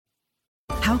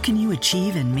How can you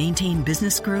achieve and maintain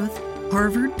business growth?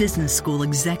 Harvard Business School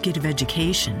Executive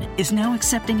Education is now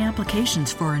accepting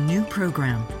applications for a new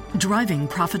program, Driving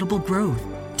Profitable Growth.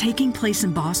 Taking place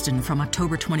in Boston from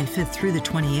October 25th through the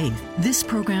 28th, this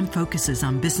program focuses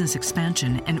on business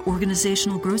expansion and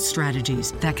organizational growth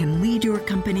strategies that can lead your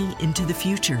company into the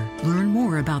future. Learn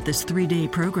more about this 3-day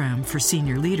program for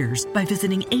senior leaders by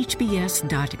visiting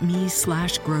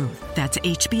hbs.me/growth. That's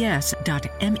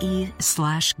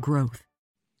hbs.me/growth.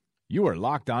 You are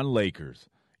Locked On Lakers,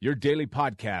 your daily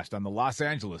podcast on the Los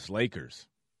Angeles Lakers.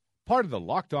 Part of the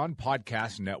Locked On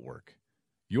Podcast Network.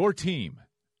 Your team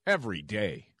every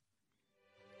day.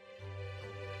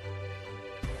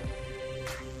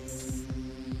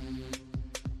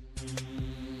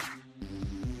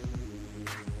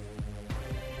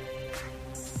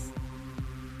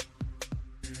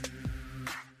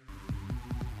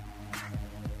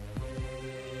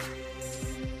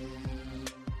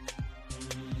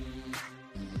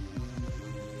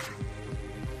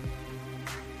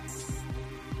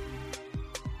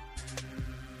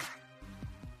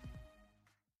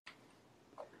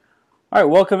 All right,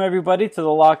 welcome everybody to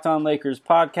the Locked On Lakers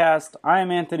podcast. I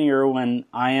am Anthony Irwin.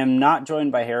 I am not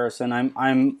joined by Harrison.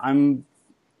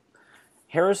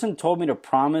 Harrison told me to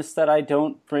promise that I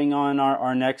don't bring on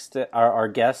our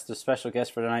guest, the special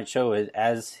guest for tonight's show,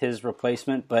 as his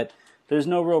replacement. But there's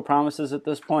no real promises at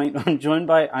this point. I'm joined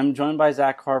by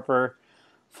Zach Harper,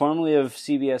 formerly of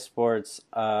CBS Sports,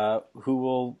 who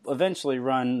will eventually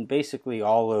run basically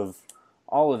all of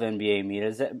NBA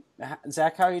media.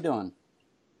 Zach, how are you doing?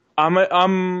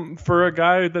 I'm for a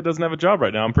guy that doesn't have a job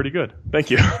right now. I'm pretty good.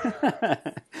 Thank you.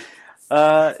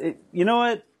 You know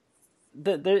what?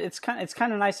 It's kind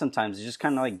of nice sometimes to just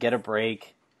kind of like get a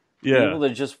break. Yeah. Be able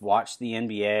to just watch the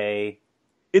NBA.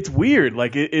 It's weird.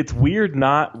 Like it's weird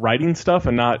not writing stuff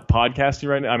and not podcasting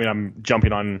right now. I mean, I'm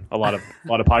jumping on a lot of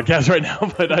podcasts right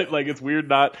now, but it's weird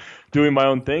not doing my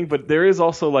own thing. But there is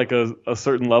also like a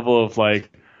certain level of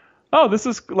like, oh, this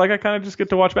is like I kind of just get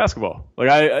to watch basketball. Like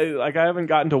I haven't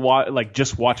gotten to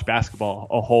watch basketball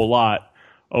a whole lot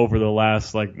over the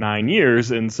last 9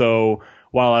 years, and so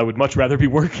while I would much rather be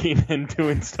working and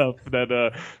doing stuff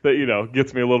that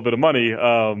gets me a little bit of money,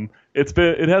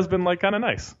 it has been kind of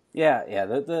nice. Yeah.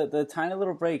 The tiny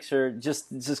little breaks are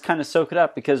just kind of soak it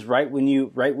up, because right when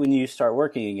you start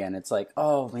working again, it's like,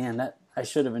 oh man, that I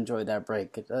should have enjoyed that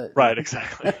break. Right,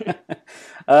 exactly.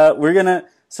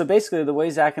 So basically, the way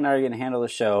Zach and I are going to handle the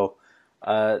show,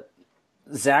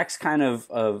 Zach's kind of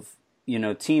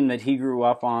team that he grew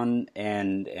up on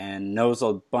and knows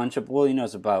a bunch of. Well, he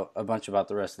knows about a bunch about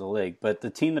the rest of the league. But the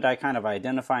team that I kind of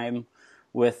identify him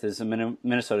with is the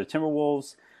Minnesota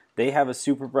Timberwolves. They have a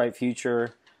super bright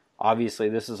future. Obviously,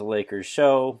 this is a Lakers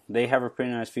show. They have a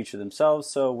pretty nice future themselves.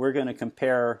 So we're going to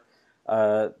compare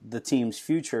the team's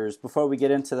futures. Before we get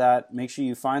into that, make sure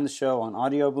you find the show on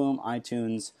Audio Boom,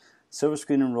 iTunes, Silver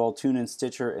Screen and Roll, TuneIn,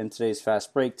 Stitcher, and today's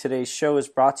Fast Break. Today's show is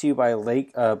brought to you by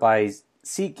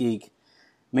SeatGeek.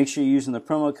 Make sure you're using the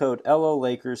promo code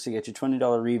LOLakers to get your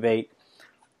 $20 rebate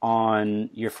on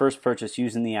your first purchase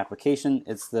using the application.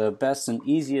 It's the best and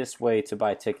easiest way to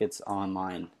buy tickets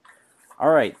online.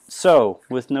 All right, so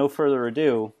with no further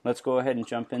ado, let's go ahead and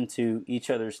jump into each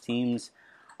other's teams.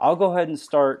 I'll go ahead and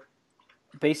start.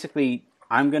 Basically,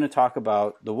 I'm going to talk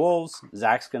about the Wolves.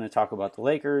 Zach's going to talk about the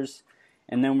Lakers.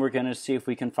 And then we're going to see if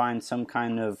we can find some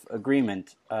kind of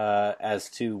agreement as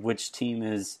to which team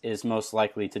is most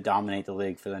likely to dominate the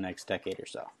league for the next decade or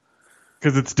so.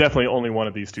 Because it's definitely only one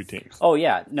of these two teams. Oh,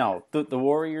 yeah. No, the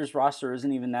Warriors roster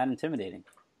isn't even that intimidating.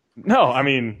 No, I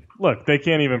mean, look, they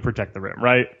can't even protect the rim,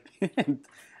 right?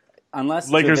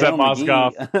 Unless Lakers have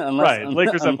Mozgov. Right.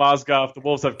 Lakers have Mozgov. The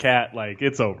Wolves have Cat.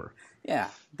 It's over. Yeah,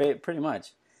 pretty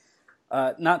much.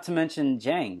 Not to mention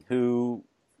Jang, who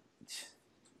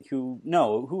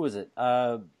was it?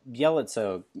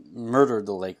 Bjelica murdered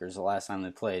the Lakers the last time they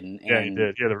played. And yeah, he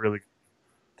did. Yeah, they're really.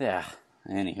 Yeah.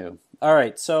 Anywho, all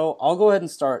right. So I'll go ahead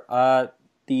and start. The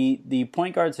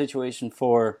point guard situation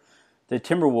for the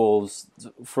Timberwolves,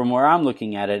 from where I'm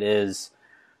looking at it, is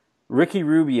Ricky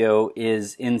Rubio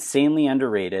is insanely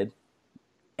underrated,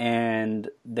 and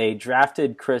they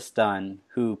drafted Chris Dunn,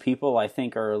 who people I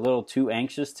think are a little too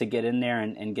anxious to get in there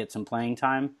and get some playing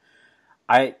time.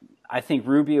 I think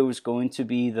Rubio is going to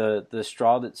be the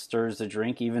straw that stirs the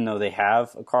drink, even though they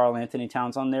have a Karl Anthony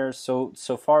Towns on there. So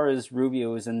far as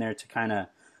Rubio is in there to kind of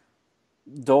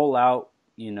dole out,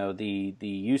 the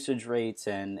usage rates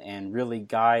and really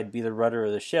be the rudder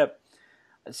of the ship,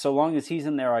 so long as he's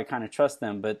in there, I kind of trust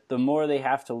them. But the more they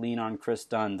have to lean on Chris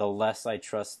Dunn, the less I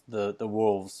trust the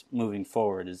Wolves moving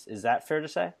forward. Is that fair to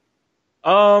say?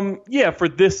 Yeah, for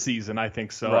this season, I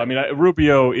think so. Right. I mean,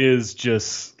 Rubio is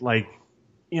just like,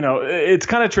 it's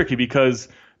kind of tricky because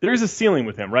there's a ceiling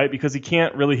with him, right? Because he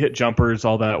can't really hit jumpers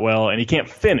all that well, and he can't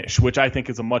finish, which I think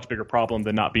is a much bigger problem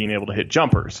than not being able to hit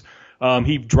jumpers.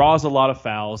 He draws a lot of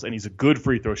fouls, and he's a good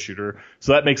free throw shooter,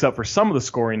 so that makes up for some of the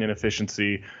scoring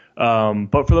inefficiency.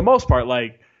 But for the most part,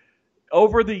 like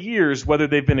over the years, whether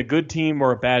they've been a good team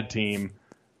or a bad team,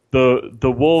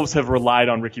 the Wolves have relied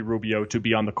on Ricky Rubio to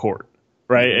be on the court.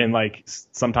 Right. Mm-hmm. And like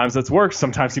sometimes that's works.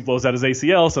 Sometimes he blows out his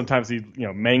ACL. Sometimes he,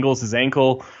 mangles his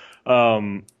ankle.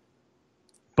 But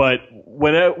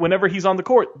whenever he's on the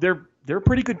court, they're a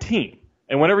pretty good team.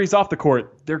 And whenever he's off the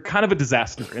court, they're kind of a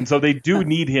disaster. And so they do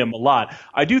need him a lot.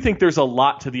 I do think there's a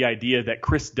lot to the idea that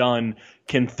Chris Dunn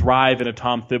can thrive in a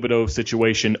Tom Thibodeau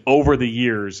situation over the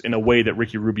years in a way that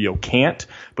Ricky Rubio can't.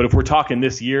 But if we're talking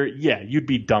this year, yeah, you'd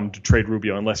be dumb to trade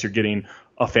Rubio unless you're getting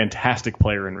a fantastic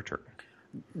player in return.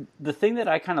 The thing that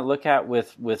I kind of look at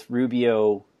with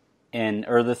Rubio,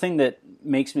 or the thing that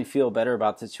makes me feel better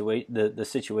about the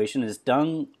situation is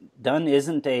Dunn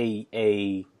isn't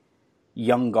a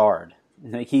young guard.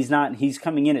 Like he's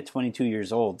coming in at 22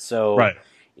 years old. So right.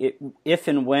 If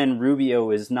and when Rubio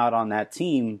is not on that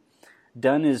team,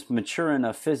 Dunn is mature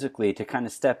enough physically to kind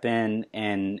of step in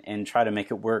and try to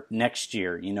make it work next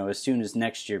year, as soon as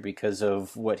next year because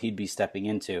of what he'd be stepping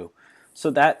into. So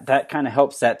that kind of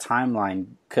helps that timeline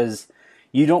because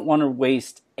you don't want to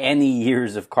waste any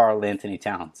years of Karl Anthony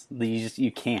Towns.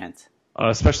 You can't.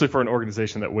 Especially for an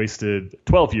organization that wasted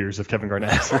 12 years of Kevin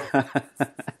Garnett.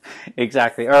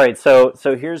 Exactly. All right. So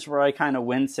here's where I kind of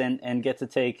wince and get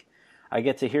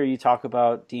to hear you talk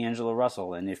about D'Angelo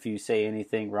Russell. And if you say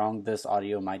anything wrong, this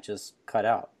audio might just cut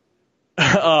out.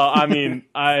 I mean,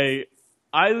 I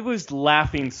was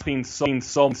laughing so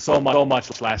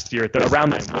much last year around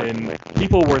this when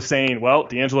people were saying, well,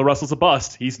 D'Angelo Russell's a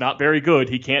bust. He's not very good.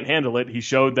 He can't handle it. He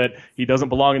showed that he doesn't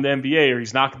belong in the NBA, or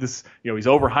he's not this, he's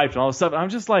overhyped and all this stuff. And I'm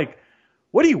just like,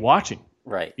 what are you watching?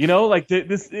 Right. Like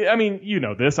this, I mean,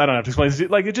 this, I don't have to explain this.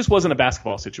 Like, it just wasn't a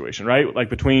basketball situation, right? Like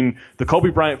between the Kobe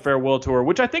Bryant farewell tour,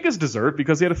 which I think is deserved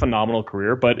because he had a phenomenal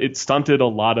career, but it stunted a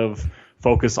lot of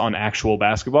focus on actual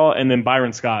basketball, and then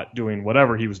Byron Scott doing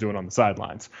whatever he was doing on the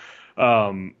sidelines.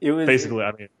 It was basically,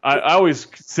 I mean, I always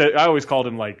called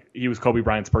him like he was Kobe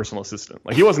Bryant's personal assistant.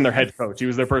 Like he wasn't their head coach; he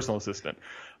was their personal assistant.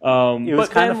 It was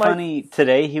kind of funny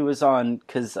today. He was on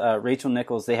because Rachel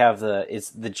Nichols. They have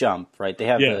it's The Jump, right? They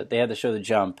have the show The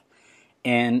Jump,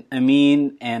 and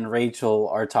Amin and Rachel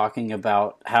are talking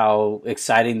about how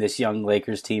exciting this young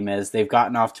Lakers team is. They've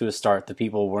gotten off to a start that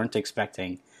people weren't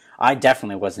expecting. I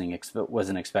definitely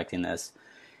wasn't expecting this,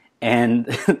 and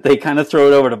they kind of throw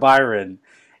it over to Byron,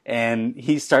 and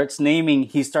he starts naming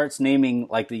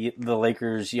like the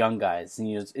Lakers young guys. And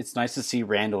it's nice to see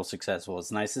Randall successful.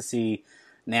 It's nice to see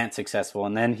Nance successful,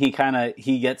 and then he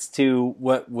gets to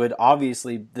what would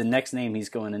obviously the next name he's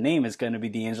going to name is going to be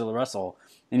D'Angelo Russell,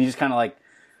 and he's just kind of like,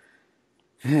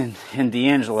 and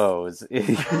D'Angelo is.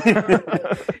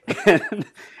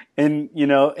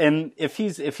 And if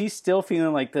he's still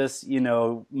feeling like this,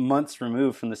 months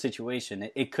removed from the situation,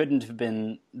 it couldn't have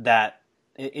been that.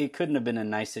 It couldn't have been a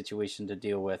nice situation to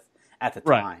deal with at the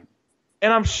time. Right.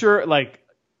 And I'm sure,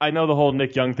 I know the whole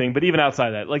Nick Young thing, but even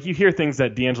outside of that, you hear things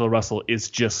that D'Angelo Russell is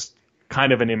just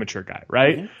kind of an immature guy,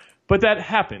 right? Mm-hmm. But that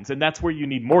happens, and that's where you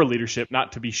need more leadership,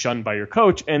 not to be shunned by your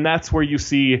coach. And that's where you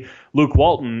see Luke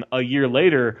Walton a year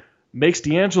later makes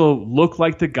D'Angelo look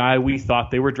like the guy we thought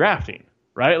they were drafting.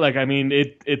 Right?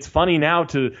 It's funny now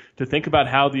to think about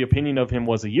how the opinion of him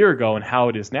was a year ago and how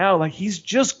it is now. He's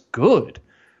just good.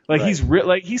 Right.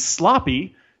 He's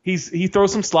sloppy. He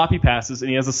throws some sloppy passes and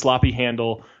he has a sloppy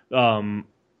handle. When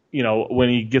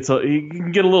he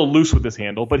can get a little loose with his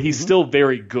handle, but he's still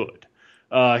very good.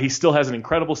 He still has an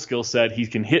incredible skill set. He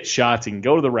can hit shots. He can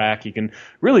go to the rack. He can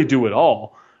really do it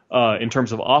all in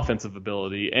terms of offensive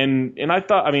ability. And I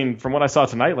thought, from what I saw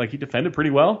tonight, he defended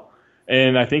pretty well.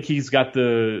 And I think he's got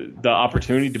the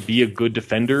opportunity to be a good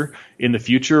defender in the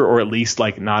future, or at least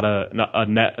not a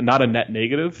net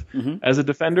negative as a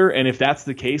defender. And if that's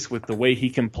the case with the way he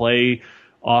can play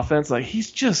offense, he's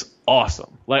just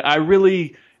awesome.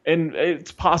 And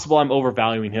it's possible I'm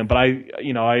overvaluing him, but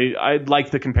I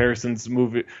like the comparisons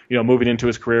moving into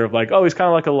his career of he's kind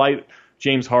of like a light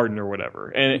James Harden or whatever.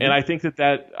 And I think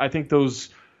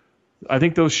I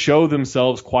think those show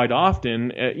themselves quite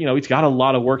often. He's got a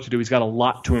lot of work to do. He's got a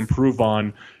lot to improve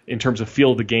on in terms of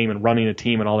feel of the game and running a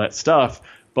team and all that stuff.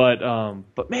 But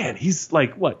man, he's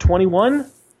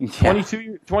 21, yeah.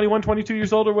 22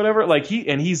 years old or whatever.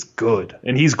 He's good,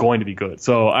 and he's going to be good.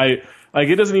 So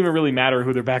it doesn't even really matter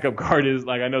who their backup guard is.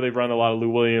 I know they've run a lot of Lou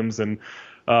Williams and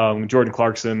Jordan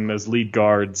Clarkson as lead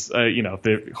guards,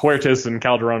 the Huertas and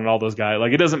Calderon and all those guys.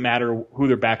 Like, it doesn't matter who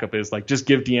their backup is. Like, just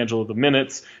give D'Angelo the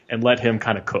minutes and let him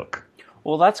kind of cook.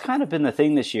 Well, that's kind of been the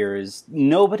thing this year is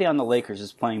nobody on the Lakers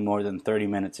is playing more than 30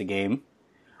 minutes a game.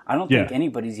 I don't think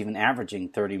anybody's even averaging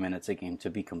 30 minutes a game, to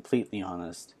be completely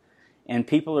honest. And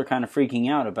people are kind of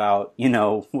freaking out about,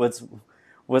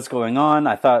 what's going on.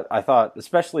 I thought,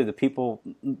 especially the people,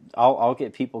 I'll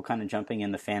get people kind of jumping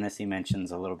in the fantasy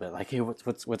mentions a little bit, like, hey,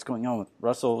 what's going on with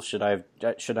Russell? Should I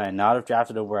not have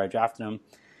drafted him where I drafted him?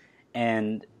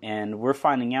 And we're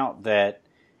finding out that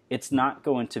it's not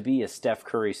going to be a Steph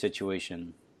Curry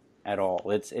situation at all.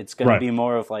 It's going to be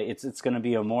more of like it's going to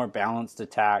be a more balanced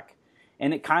attack,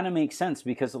 and it kind of makes sense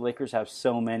because the Lakers have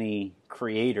so many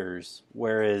creators.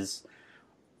 Whereas,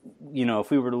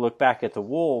 if we were to look back at the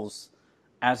Wolves,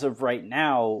 as of right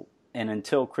now, and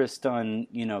until Chris Dunn,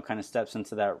 kind of steps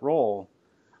into that role,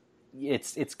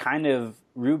 it's kind of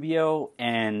Rubio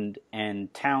and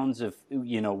Towns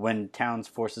when Towns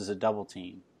forces a double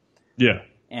team. Yeah.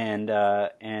 And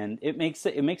it makes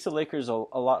the Lakers a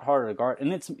lot harder to guard,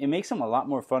 and it makes them a lot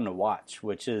more fun to watch,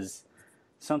 which is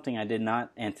something I did not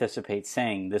anticipate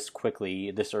saying this quickly,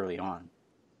 this early on.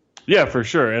 Yeah, for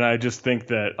sure. And I just think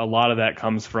that a lot of that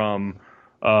comes from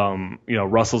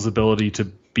Russell's ability to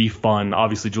be fun.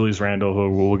 Obviously, Julius Randle, who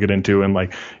we'll get into, and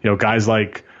guys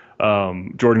like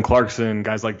Jordan Clarkson,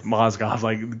 guys like Mozgov,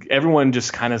 like everyone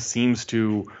just kind of seems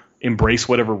to embrace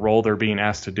whatever role they're being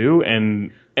asked to do.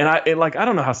 And I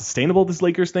don't know how sustainable this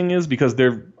Lakers thing is, because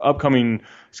their upcoming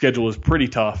schedule is pretty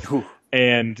tough. Ooh.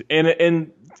 And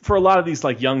for a lot of these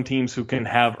like young teams who can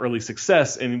have early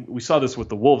success, and we saw this with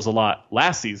the Wolves a lot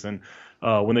last season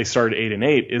when they started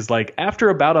 8-8, is like after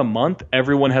about a month,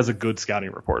 everyone has a good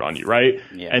scouting report on you, right?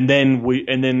 Yeah. And then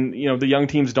the young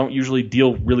teams don't usually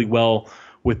deal really well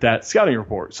with that scouting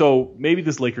report. So maybe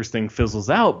this Lakers thing fizzles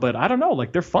out, but I don't know.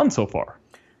 Like, they're fun so far.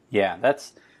 Yeah,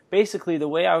 that's basically the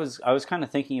way I was kind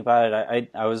of thinking about it.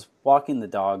 I was walking the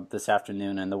dog this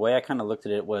afternoon, and the way I kind of looked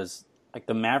at it was like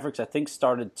the Mavericks, I think,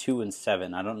 started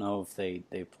 2-7. I don't know if they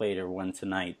played or won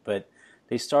tonight, but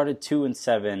they started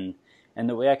 2-7. And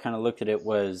the way I kind of looked at it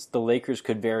was the Lakers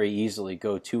could very easily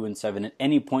go 2-7 at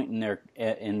any point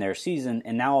in their season,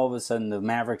 and now all of a sudden the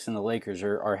Mavericks and the Lakers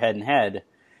are head and head.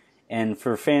 And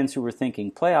for fans who were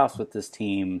thinking playoffs with this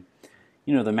team,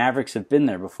 the Mavericks have been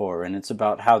there before, and it's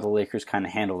about how the Lakers kind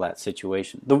of handle that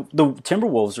situation. The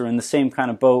Timberwolves are in the same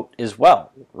kind of boat as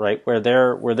well, right? Where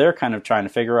they're kind of trying to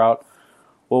figure out,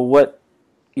 well, what,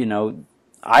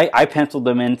 I penciled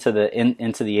them into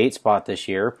the 8 spot this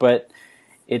year, but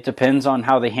it depends on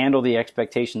how they handle the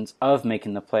expectations of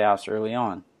making the playoffs early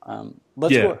on. For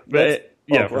sure.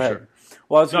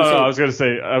 Well, I was going to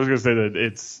say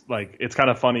that it's kind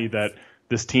of funny that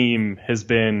this team has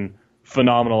been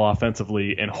phenomenal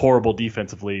offensively and horrible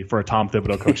defensively for a Tom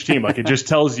Thibodeau coach team. Like, it just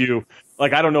tells you,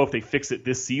 like, I don't know if they fix it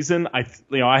this season.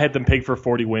 I had them pegged for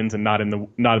 40 wins and not in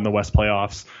the West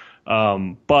playoffs.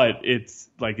 But it's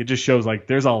like, it just shows like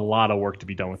there's a lot of work to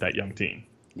be done with that young team.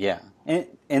 Yeah.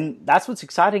 And that's what's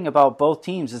exciting about both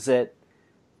teams, is that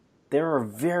there are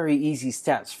very easy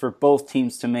steps for both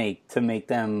teams to make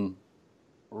them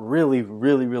really,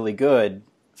 really, really good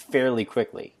fairly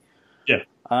quickly. Yeah.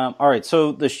 All right,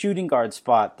 so the shooting guard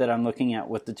spot that I'm looking at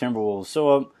with the Timberwolves.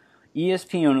 So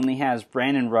ESPN only has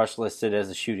Brandon Rush listed as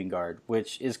a shooting guard,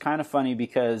 which is kind of funny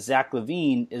because Zach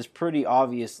LaVine is pretty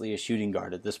obviously a shooting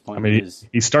guard at this point. I mean,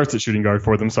 he starts at shooting guard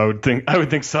for them, so I would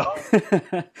think so.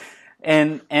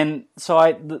 and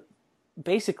so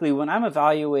basically when I'm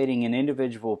evaluating an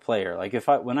individual player, like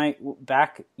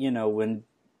when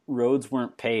roads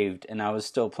weren't paved and I was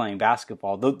still playing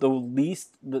basketball,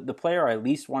 the player I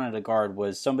least wanted to guard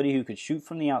was somebody who could shoot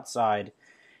from the outside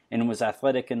and was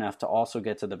athletic enough to also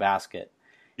get to the basket.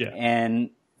 Yeah. And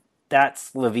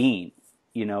that's LaVine.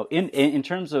 In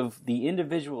terms of the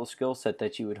individual skill set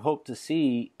that you would hope to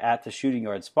see at the shooting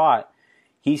guard spot,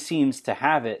 he seems to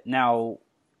have it. Now,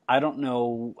 I don't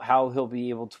know how he'll be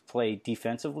able to play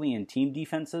defensively in team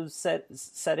defensive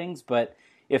settings, but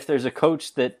if there's a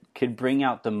coach that could bring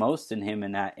out the most in him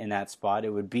in that spot, it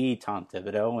would be Tom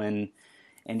Thibodeau.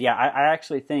 And yeah, I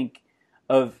actually think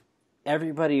of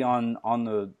everybody on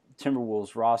the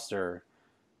Timberwolves roster,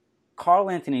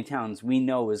 Karl-Anthony Towns we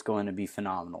know is going to be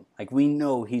phenomenal. Like, we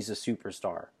know he's a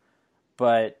superstar.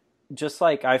 But just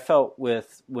like I felt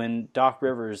with when Doc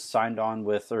Rivers signed on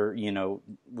with, or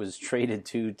was traded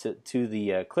to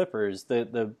the Clippers,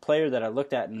 the player that I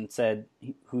looked at and said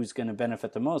who's going to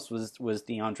benefit the most was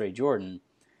DeAndre Jordan.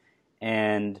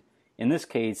 And in this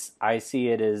case, I see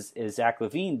it as Zach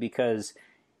LaVine, because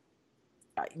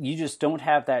you just don't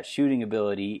have that shooting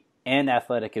ability and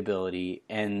athletic ability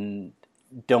and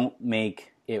don't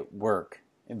make it work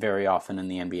very often in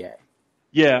the NBA.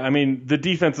 Yeah, I mean, the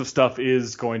defensive stuff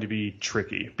is going to be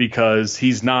tricky because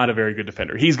he's not a very good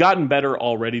defender. He's gotten better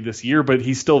already this year, but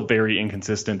he's still very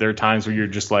inconsistent. There are times where you're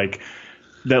just like,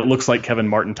 that looks like Kevin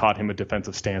Martin taught him a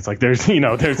defensive stance. Like there's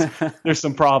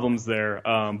some problems there.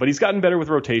 But he's gotten better with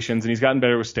rotations and he's gotten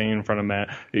better with staying in front of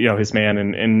his man.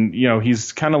 And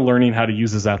he's kind of learning how to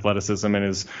use his athleticism and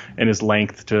his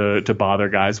length to bother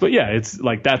guys. But yeah, it's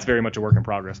like, that's very much a work in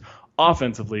progress.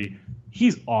 Offensively,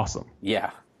 he's awesome.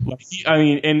 Yeah. Like,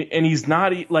 and he's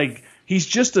not like, he's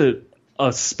just a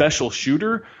special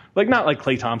shooter, like not like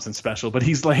Klay Thompson special, but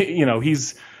he's like,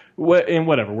 he's, and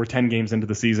whatever, we're 10 games into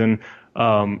the season.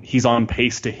 He's on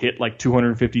pace to hit like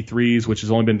 250 threes, which has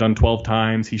only been done 12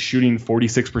 times. He's shooting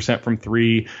 46% from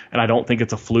three. And I don't think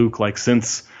it's a fluke. Like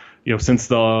since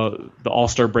the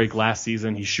All-Star break last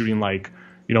season, he's shooting like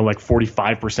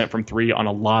 45% from three on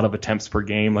a lot of attempts per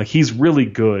game. Like he's really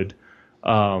good,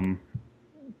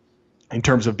 in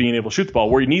terms of being able to shoot the ball.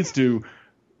 Where he needs to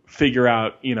figure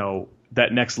out,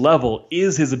 that next level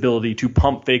is his ability to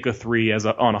pump fake a three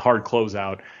on a hard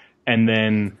closeout and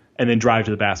then drive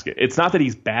to the basket. It's not that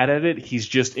he's bad at it. He's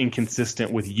just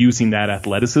inconsistent with using that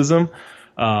athleticism.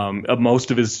 Most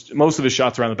of his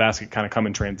shots around the basket kind of come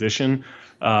in transition.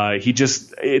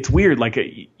 It's weird. Like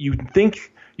you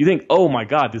think, oh my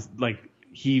God, this, like,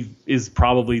 he is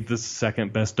probably the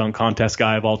second best dunk contest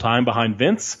guy of all time behind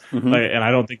Vince. Mm-hmm. And I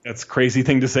don't think that's a crazy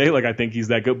thing to say. Like, I think he's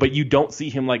that good, but you don't see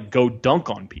him like go dunk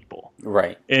on people.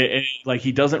 Right. Like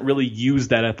he doesn't really use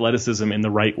that athleticism in the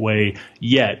right way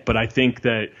yet. But I think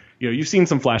that, you've seen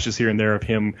some flashes here and there of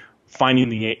him finding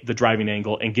the driving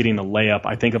angle and getting a layup.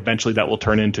 I think eventually that will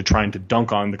turn into trying to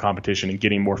dunk on the competition and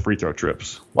getting more free throw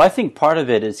trips. Well, I think part of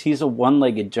it is he's a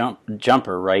one-legged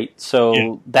jumper, right?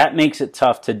 So that makes it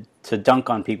tough to dunk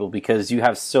on people because you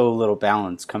have so little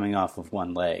balance coming off of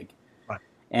one leg. Right.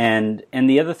 And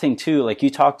the other thing too, like you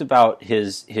talked about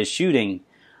his shooting,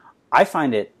 I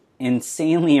find it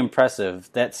insanely impressive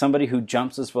that somebody who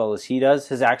jumps as well as he does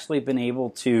has actually been able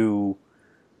to,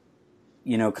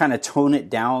 kind of tone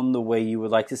it down the way you would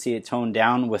like to see it toned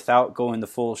down without going the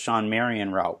full Sean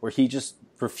Marion route, where he just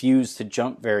refused to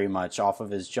jump very much off of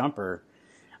his jumper.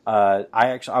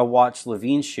 I watched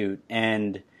LaVine shoot,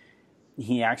 and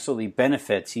he actually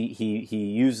benefits. He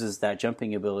uses that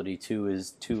jumping ability to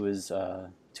his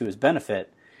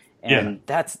benefit, and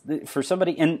that's for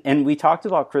somebody. And we talked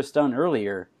about Chris Dunn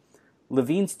earlier.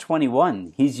 LaVine's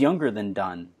 21. He's younger than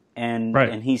Dunn,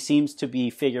 and he seems to be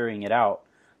figuring it out.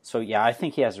 So yeah, I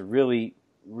think he has a really,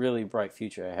 really bright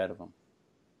future ahead of him.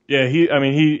 Yeah, he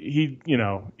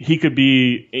could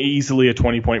be easily a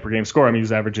 20-point per game scorer. I mean,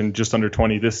 he's averaging just under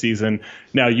 20 this season.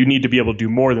 Now, you need to be able to do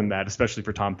more than that, especially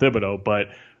for Tom Thibodeau. But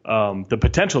the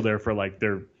potential there for like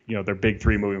their big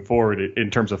three moving forward in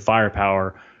terms of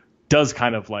firepower does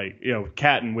kind of like,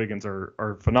 Cat and Wiggins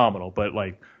are phenomenal, but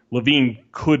like LaVine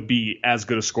could be as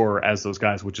good a scorer as those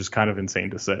guys, which is kind of insane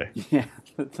to say. Yeah,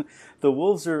 the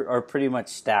Wolves are pretty much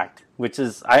stacked, which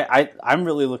is I'm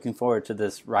really looking forward to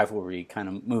this rivalry kind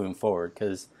of moving forward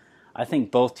because I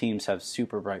think both teams have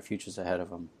super bright futures ahead of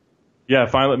them. Yeah,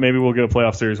 finally, maybe we'll get a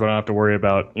playoff series where I don't have to worry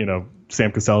about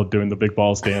Sam Cassell doing the big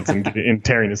balls dance and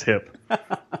tearing his hip.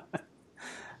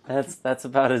 That's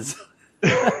about as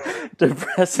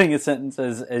depressing a sentence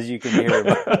as you can hear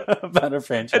about a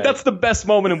franchise. And that's the best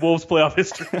moment in Wolves playoff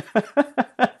history.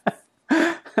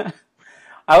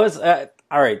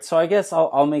 All right, so I guess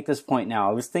I'll make this point now.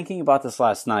 I was thinking about this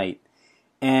last night,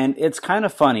 and it's kind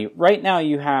of funny. Right now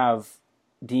you have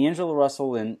D'Angelo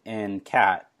Russell and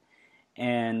Cat,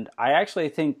 and I actually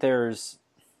think there's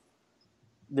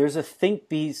a think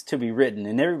piece to be written,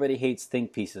 and everybody hates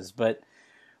think pieces, but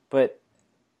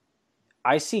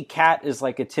I see Cat as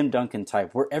like a Tim Duncan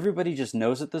type, where everybody just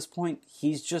knows at this point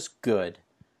he's just good,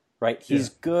 right? He's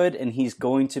good, and he's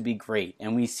going to be great,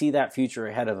 and we see that future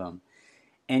ahead of him.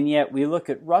 And yet we look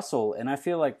at Russell, and I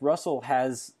feel like Russell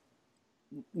has,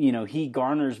 he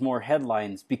garners more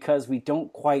headlines because we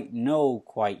don't quite know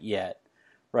quite yet,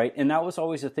 right? And that was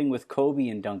always the thing with Kobe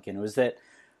and Duncan, was that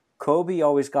Kobe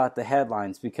always got the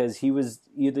headlines because he was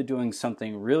either doing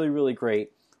something really, really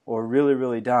great or really,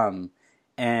 really dumb.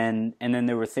 And then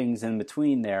there were things in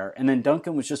between there. And then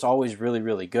Duncan was just always really,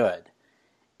 really good.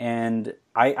 And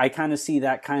I kind of see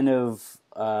that kind of...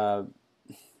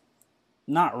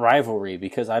 not rivalry,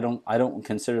 because I don't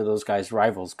consider those guys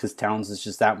rivals, because Towns is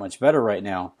just that much better right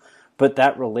now, but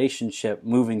that relationship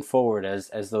moving forward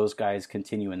as those guys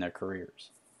continue in their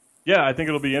careers. Yeah, I think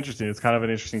it'll be interesting. It's kind of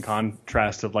an interesting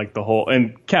contrast of like the whole,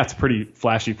 and Cat's pretty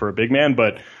flashy for a big man,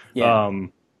 but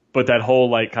that whole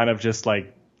like kind of just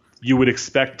like you would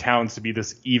expect Towns to be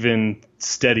this even,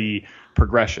 steady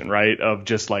progression, right? Of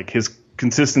just like his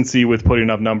consistency with putting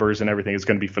up numbers and everything is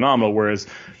going to be phenomenal. Whereas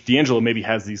D'Angelo maybe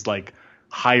has these like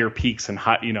higher peaks and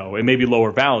high, it may be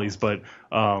lower valleys, but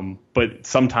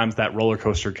sometimes that roller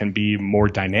coaster can be more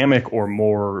dynamic or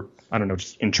more, I don't know,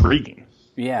 just intriguing.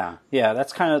 Yeah.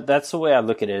 That's the way I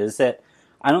look at it, is that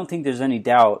I don't think there's any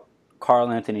doubt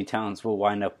Karl Anthony Towns will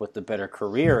wind up with the better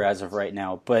career as of right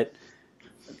now, but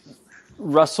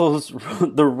Russell's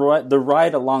the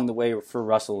ride along the way for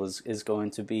Russell is going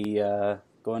to be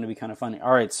kind of funny.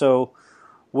 All right, so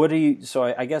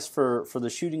I guess for the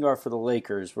shooting guard for the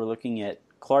Lakers, we're looking at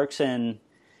Clarkson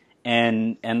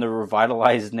and the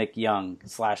revitalized Nick Young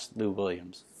 / Lou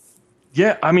Williams.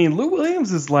 Yeah, I mean, Lou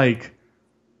Williams is like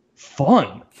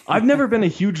fun. I've never been a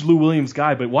huge Lou Williams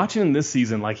guy, but watching him this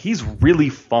season, like, he's really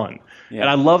fun. Yeah. And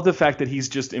I love the fact that he's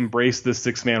just embraced this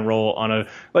 6-man role on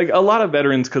a lot of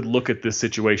veterans could look at this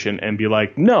situation and be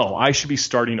like, no, I should be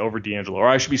starting over D'Angelo, or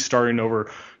I should be starting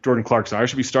over Jordan Clarkson, or I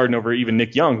should be starting over even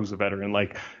Nick Young, who's a veteran.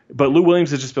 But Lou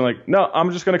Williams has just been like, no,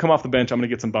 I'm just going to come off the bench. I'm going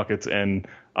to get some buckets and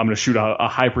I'm going to shoot a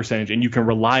high percentage, and you can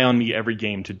rely on me every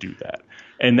game to do that.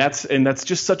 And that's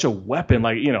just such a weapon.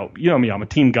 Like, you know me, I'm a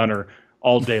team gunner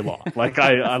all day long. Like,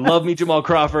 I love me Jamal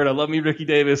Crawford. I love me Ricky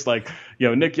Davis. Like,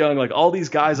 Nick Young, like all these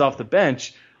guys off the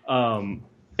bench. And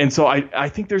so I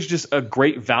think there's just a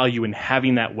great value in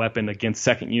having that weapon against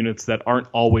second units that aren't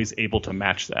always able to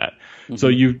match that. Mm-hmm. So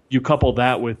you couple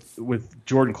that with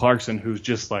Jordan Clarkson, who's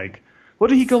just like, what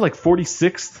did he go, like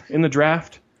 46th in the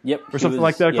draft? Yep. Or something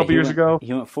like that a couple years ago?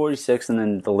 He went 46, and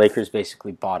then the Lakers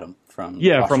basically bought him from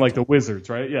Washington. From like the Wizards,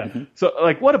 right? Yeah. Mm-hmm. So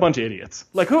like, what a bunch of idiots.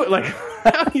 Like, how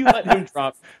do you let him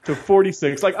drop to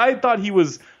 46? Like, I thought he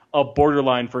was a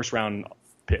borderline first round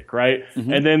pick, right?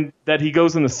 Mm-hmm. And then that he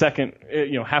goes in the second,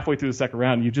 halfway through the second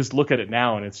round, you just look at it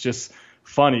now and it's just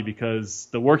funny because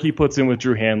the work he puts in with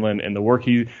Drew Hanlon and the work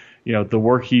he's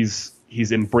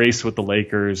embraced with the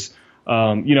Lakers.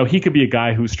 He could be a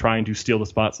guy who's trying to steal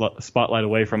the spotlight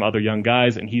away from other young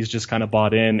guys, and he's just kind of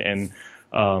bought in, and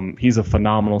he's a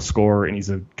phenomenal scorer, and he's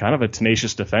a kind of a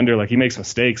tenacious defender. Like, he makes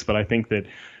mistakes, but I think that,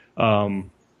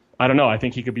 I don't know, I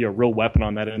think he could be a real weapon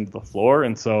on that end of the floor.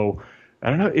 And so, I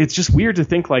don't know, it's just weird to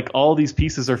think like all these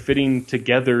pieces are fitting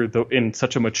together in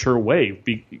such a mature way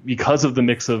because of the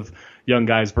mix of young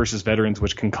guys versus veterans,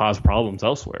 which can cause problems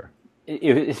elsewhere.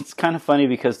 It's kind of funny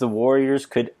because the Warriors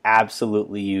could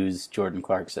absolutely use Jordan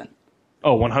Clarkson.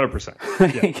 Oh, 100%.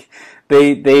 Yeah.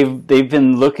 They've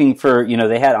been looking for,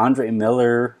 they had Andre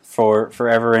Miller for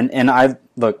forever, and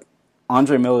look,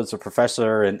 Andre Miller's a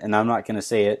professor, and I'm not going to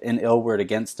say an ill word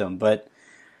against him, but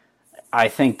I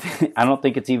don't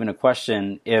think it's even a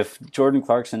question. If Jordan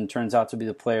Clarkson turns out to be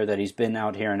the player that he's been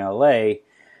out here in LA,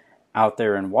 out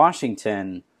there in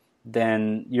Washington,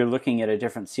 then you're looking at a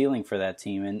different ceiling for that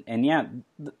team. And yeah,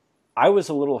 I was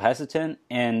a little hesitant,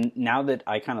 and now that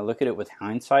I kind of look at it with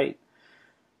hindsight,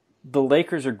 the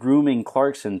Lakers are grooming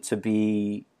Clarkson to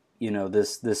be,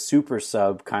 this super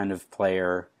sub kind of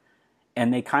player,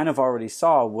 and they kind of already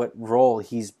saw what role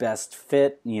he's best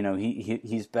fit,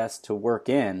 he's best to work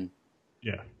in.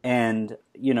 Yeah. And,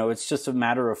 it's just a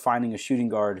matter of finding a shooting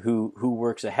guard who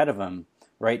works ahead of him,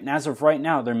 right? And as of right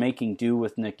now, they're making do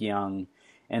with Nick Young.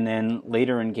 And then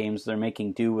later in games, they're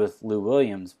making do with Lou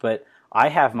Williams. But I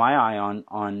have my eye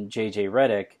on J.J.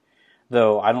 Redick,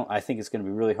 though I think it's going to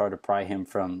be really hard to pry him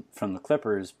from the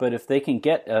Clippers. But if they can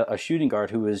get a shooting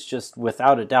guard who is just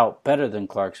without a doubt better than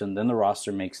Clarkson, then the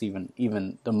roster makes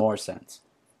even the more sense.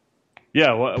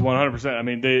 Yeah, 100%. I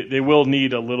mean, they will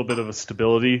need a little bit of a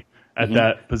stability at mm-hmm.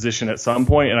 that position at some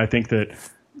point, and I think that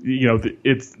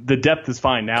it's the depth is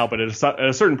fine now, but at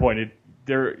a certain point,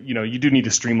 you do need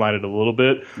to streamline it a little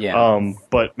bit. Yeah.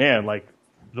 But man, like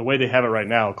the way they have it right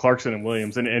now, Clarkson and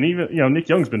Williams, and even Nick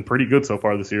Young's been pretty good so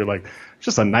far this year. Like, it's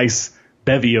just a nice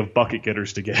bevy of bucket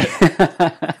getters to get.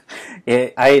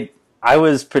 I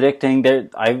was predicting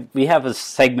that we have a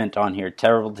segment on here,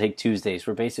 Terrible Take Tuesdays,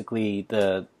 where basically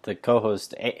the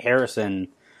co-host Harrison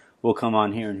will come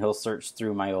on here and he'll search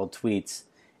through my old tweets,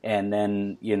 and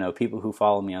then people who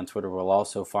follow me on Twitter will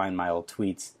also find my old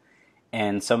tweets.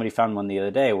 And somebody found one the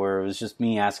other day where it was just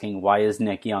me asking, why is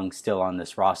Nick Young still on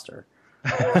this roster?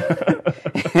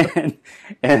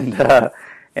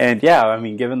 and yeah, I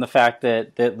mean, given the fact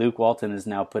that Luke Walton is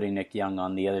now putting Nick Young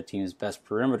on the other team's best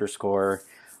perimeter scorer,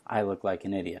 I look like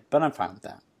an idiot, but I'm fine with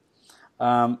that.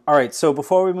 All right, so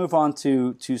before we move on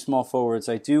to small forwards,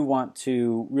 I do want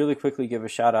to really quickly give a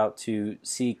shout out to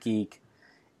SeatGeek,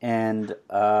 and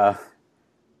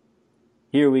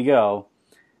here we go.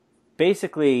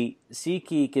 basically,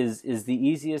 SeatGeek is the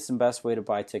easiest and best way to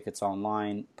buy tickets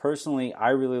online. Personally, I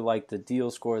really like the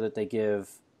deal score that they give.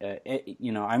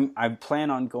 I plan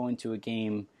on going to a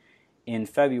game in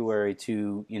February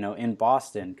in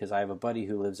Boston, because I have a buddy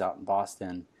who lives out in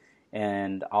Boston,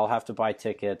 and I'll have to buy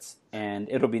tickets, and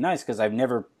it'll be nice because I've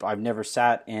never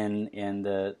sat in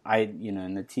the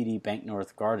TD Bank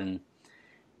North Garden,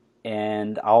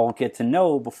 and I'll get to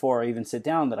know before I even sit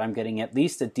down that I'm getting at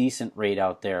least a decent rate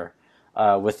out there,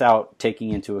 without taking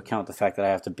into account the fact that I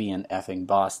have to be in effing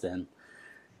Boston.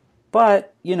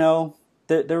 But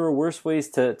there were worse ways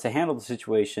to handle the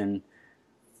situation.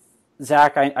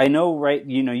 Zach, I know, right?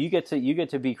 You get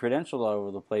to be credentialed all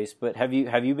over the place, but have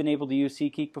you been able to use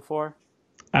SeatGeek before?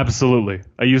 Absolutely.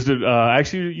 I used it. I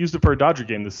actually used it for a Dodger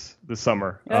game this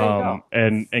summer,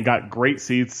 and got great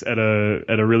seats at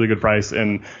a really good price.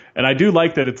 And I do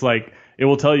like that it's like it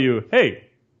will tell you, hey,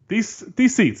 these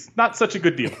seats, not such a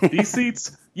good deal. These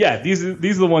seats, yeah, these are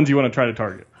the ones you want to try to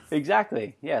target.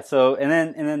 Exactly. Yeah. So and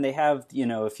then they have,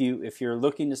 if you're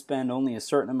looking to spend only a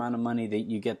certain amount of money, that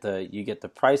you get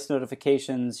the price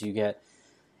notifications. You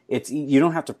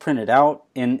don't have to print it out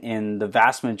in the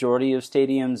vast majority of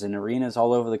stadiums and arenas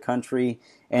all over the country.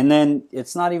 And then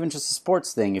it's not even just a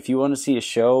sports thing. If you want to see a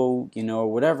show,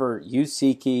 or whatever, use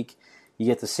SeatGeek. You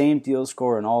get the same deal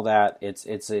score and all that. It's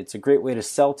a great way to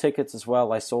sell tickets as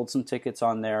well. I sold some tickets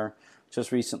on there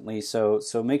just recently. So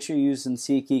make sure you're using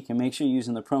SeatGeek, and make sure you're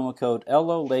using the promo code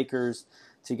LO Lakers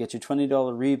to get your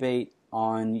 $20 rebate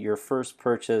on your first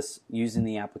purchase using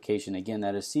the application. Again,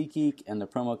 that is SeatGeek and the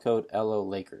promo code LO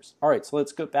Lakers. All right, so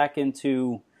let's go back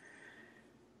into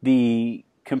the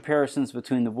comparisons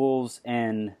between the Wolves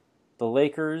and the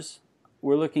Lakers.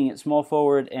 We're looking at small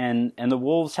forward, and the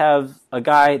Wolves have a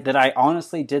guy that I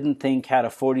honestly didn't think had a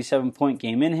 47-point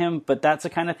game in him, but that's the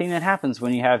kind of thing that happens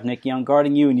when you have Nick Young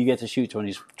guarding you and you get to shoot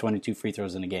 22 free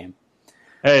throws in a game.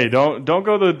 Hey, don't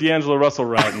go the D'Angelo Russell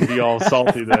route and be all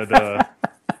salty that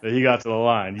he got to the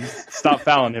line. You stop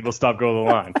fouling him, he'll stop going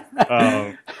to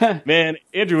the line. Man,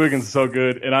 Andrew Wiggins is so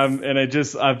good, and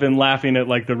I've been laughing at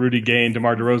like the Rudy Gay and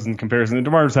DeMar DeRozan comparison. And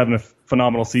DeMar's having a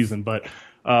phenomenal season, but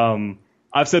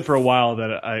I've said for a while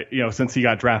that since he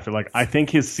got drafted, like I think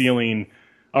his ceiling,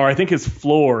 or I think his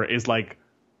floor is like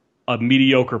a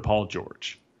mediocre Paul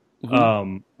George,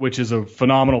 which is a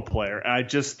phenomenal player. And I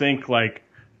just think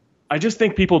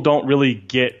people don't really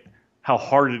get how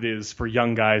hard it is for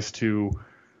young guys to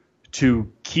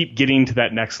keep getting to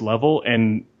that next level,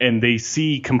 and they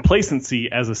see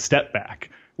complacency as a step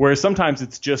back. Whereas sometimes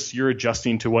it's just you're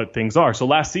adjusting to what things are. So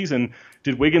last season,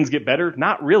 did Wiggins get better?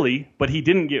 Not really, but he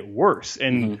didn't get worse.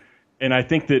 And I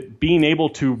think that being able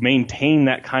to maintain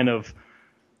that kind of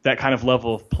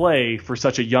level of play for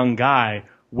such a young guy,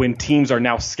 when teams are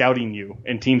now scouting you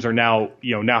and teams are now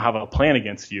have a plan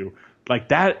against you, like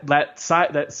that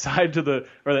step to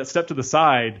the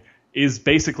side is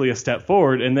basically a step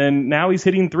forward. And then now he's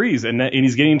hitting threes, and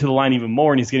he's getting to the line even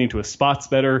more, and he's getting to his spots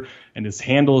better, and his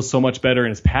handle is so much better, and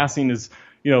his passing is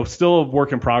still a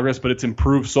work in progress, but it's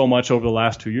improved so much over the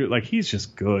last 2 years. Like, he's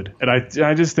just good. And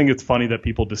I just think it's funny that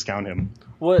people discount him.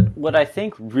 What I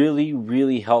think really,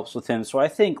 really helps with him, so I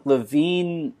think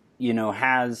LaVine,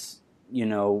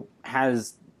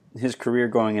 has his career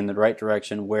going in the right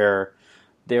direction, where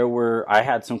I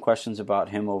had some questions about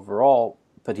him overall,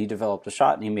 but he developed a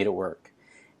shot and he made it work.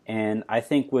 And I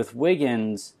think with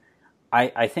Wiggins,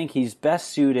 I think he's best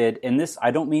suited, and this, I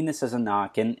don't mean this as a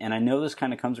knock, and I know this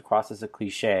kind of comes across as a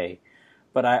cliche,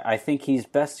 but I think he's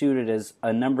best suited as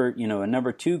a number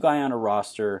 2 guy on a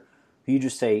roster who you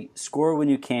just say, score when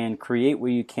you can, create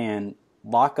where you can,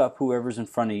 lock up whoever's in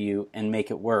front of you, and make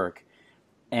it work.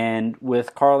 And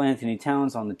with Karl Anthony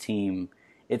Towns on the team,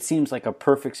 it seems like a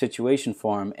perfect situation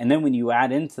for him. And then when you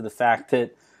add into the fact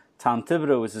that Tom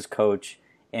Thibodeau was his coach,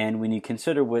 and when you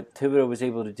consider what Thibodeau was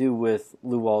able to do with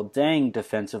Luol Deng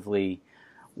defensively,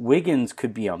 Wiggins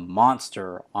could be a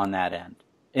monster on that end.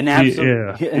 An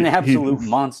absolute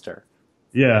monster.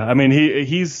 Yeah, I mean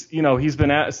he's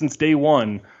been since day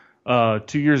one, 2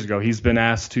 years ago. He's been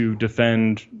asked to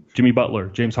defend Jimmy Butler,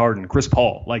 James Harden, Chris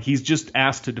Paul. Like, he's just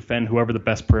asked to defend whoever the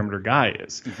best perimeter guy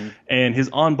is, and his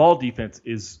on-ball defense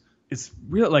is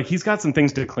real. Like, he's got some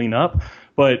things to clean up,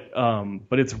 but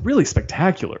it's really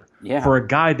spectacular for a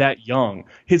guy that young.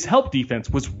 His help defense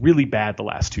was really bad the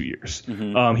last 2 years.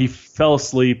 He fell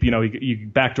asleep. You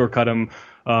backdoor cut him.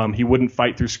 He wouldn't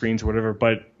fight through screens or whatever.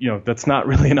 But that's not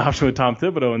really an option with Tom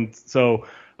Thibodeau. And so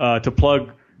to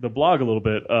plug the blog a little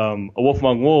bit, a Wolf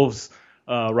Among Wolves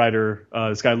writer,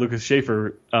 this guy Lucas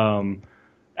Schaefer,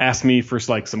 asked me for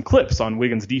like some clips on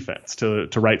Wiggins defense to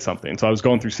write something. So I was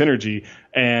going through Synergy,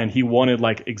 and he wanted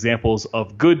like examples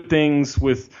of good things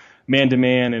with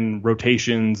man-to-man and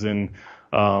rotations and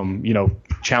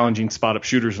challenging spot-up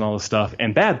shooters and all this stuff,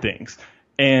 and bad things.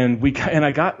 And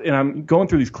I'm going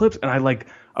through these clips, and I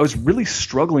was really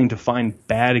struggling to find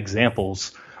bad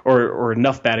examples or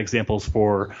enough bad examples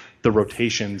for the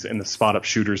rotations and the spot-up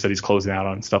shooters that he's closing out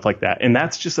on and stuff like that. And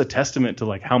that's just a testament to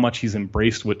like how much he's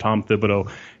embraced what Tom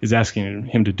Thibodeau is asking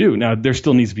him to do. Now, there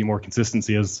still needs to be more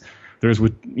consistency, as there's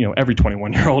with every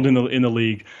 21-year-old in the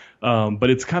league. But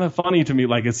it's kind of funny to me,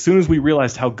 like as soon as we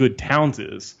realized how good Towns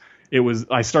is,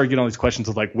 I started getting all these questions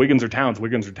of like Wiggins or Towns,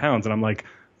 and I'm like,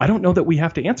 I don't know that we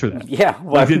have to answer that. Yeah,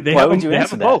 why would you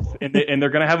answer that? Both, and they're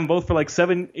going to have them both for like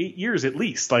 7-8 years at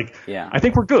least. Like, yeah. I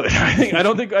think we're good. I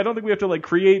don't think we have to like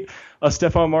create a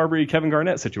Stephon Marbury, Kevin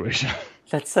Garnett situation.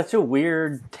 That's such a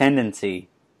weird tendency,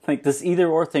 like this either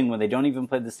or thing when they don't even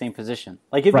play the same position.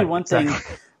 Like it'd be one thing,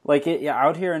 like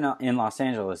out here in Los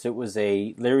Angeles, it was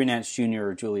a Larry Nance Jr.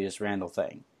 or Julius Randle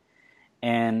thing.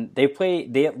 And they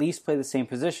at least play the same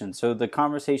position. So the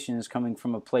conversation is coming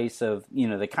from a place of,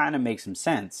 that kind of makes some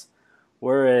sense.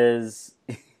 Whereas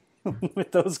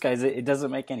with those guys, it doesn't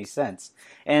make any sense.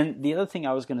 And the other thing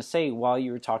I was going to say while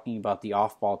you were talking about the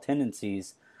off-ball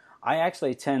tendencies, I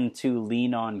actually tend to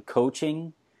lean on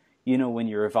coaching, when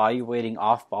you're evaluating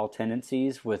off-ball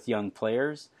tendencies with young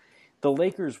players. The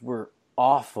Lakers were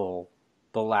awful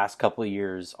the last couple of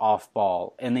years off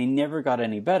ball, and they never got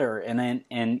any better. And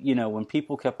when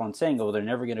people kept on saying, "Oh, they're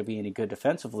never going to be any good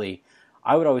defensively,"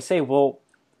 I would always say, "Well,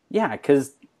 yeah,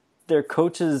 because their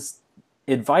coach's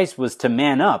advice was to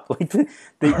man up. Like,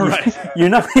 you're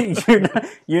not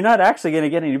actually going to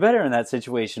get any better in that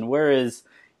situation." Whereas,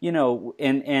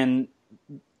 and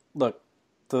look,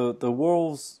 the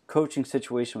Wolves coaching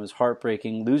situation was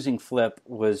heartbreaking. Losing Flip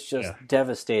was just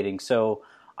devastating. So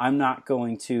I'm not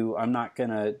going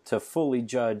to fully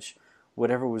judge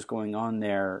whatever was going on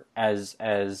there as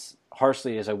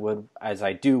harshly as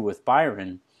I do with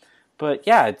Byron. But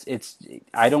yeah,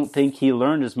 I don't think he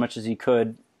learned as much as he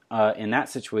could in that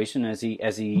situation as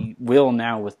he will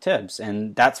now with Tibbs,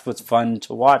 and that's what's fun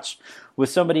to watch with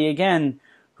somebody again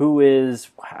who is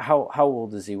how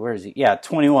old is he? Where is he? Yeah,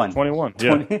 21. 21.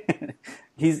 Yeah.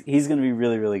 He's going to be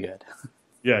really, really good.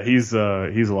 Yeah, he's a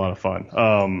lot of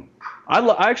fun.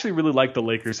 I actually really like the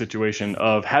Lakers situation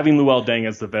of having Luol Deng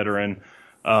as the veteran,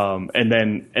 and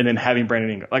then having Brandon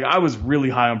Ingram. Like, I was really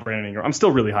high on Brandon Ingram. I'm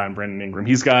still really high on Brandon Ingram.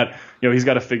 He's got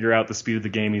to figure out the speed of the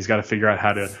game. He's got to figure out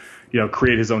how to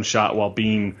create his own shot while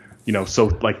being so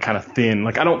like kind of thin.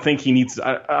 Like, I don't think he needs.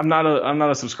 I'm not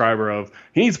a subscriber of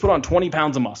he needs to put on 20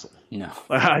 pounds of muscle. No,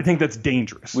 like, I think that's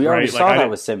dangerous. We already saw that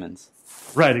with Simmons.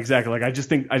 Right, exactly. Like, I just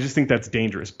think that's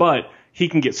dangerous. But he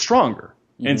can get stronger.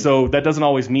 And so that doesn't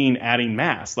always mean adding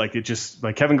mass. Like, it just,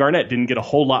 like, Kevin Garnett didn't get a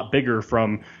whole lot bigger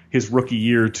from his rookie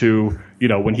year to,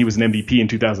 when he was an MVP in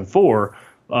 2004,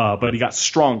 but he got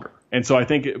stronger. And so I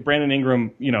think Brandon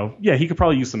Ingram, he could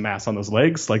probably use some mass on those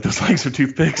legs. Like, those legs are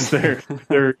toothpicks. They're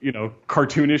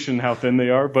cartoonish in how thin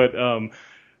they are.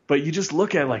 But you just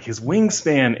look at like his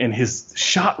wingspan and his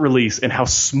shot release and how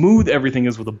smooth everything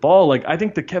is with the ball. Like, I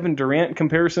think the Kevin Durant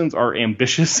comparisons are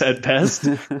ambitious at best,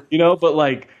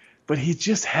 but he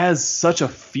just has such a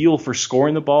feel for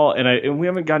scoring the ball, and we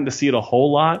haven't gotten to see it a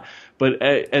whole lot. But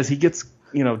as he gets,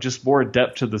 just more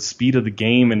adept to the speed of the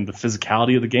game and the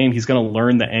physicality of the game, he's going to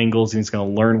learn the angles and he's going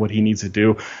to learn what he needs to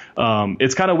do.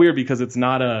 It's kind of weird because it's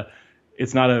not a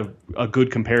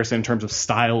good comparison in terms of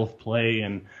style of play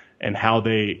and how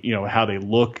they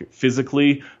look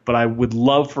physically. But I would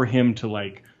love for him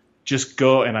to just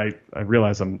go, and I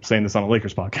realize I'm saying this on a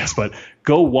Lakers podcast, but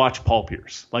go watch Paul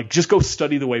Pierce. Like, just go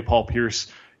study the way Paul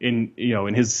Pierce in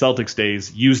his Celtics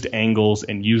days used angles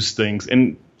and used things.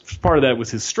 And part of that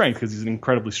was his strength because he's an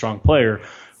incredibly strong player.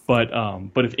 But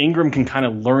if Ingram can kind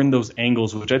of learn those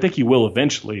angles, which I think he will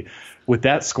eventually, with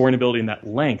that scoring ability and that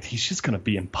length, he's just going to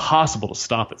be impossible to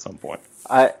stop at some point.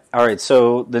 All right,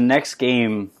 so the next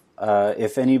game,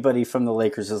 if anybody from the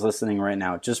Lakers is listening right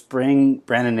now, just bring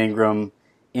Brandon Ingram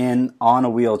in on a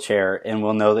wheelchair, and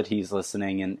we'll know that he's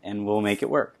listening, and we'll make it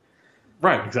work.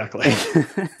 Right, exactly.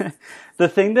 The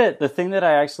thing that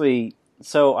I actually,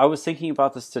 so I was thinking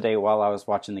about this today while I was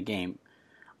watching the game.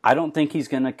 I don't think he's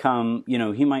going to come,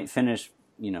 he might finish,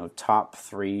 top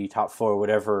 3, top 4,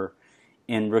 whatever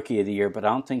in Rookie of the Year, but I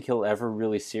don't think he'll ever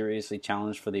really seriously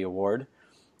challenge for the award.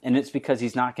 And it's because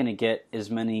he's not going to get as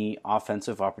many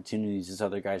offensive opportunities as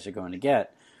other guys are going to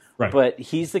get. Right. But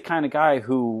he's the kind of guy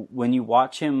who, when you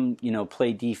watch him,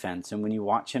 play defense, and when you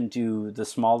watch him do the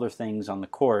smaller things on the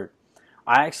court,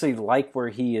 I actually like where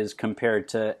he is compared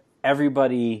to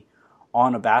everybody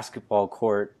on a basketball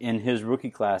court in his rookie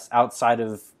class outside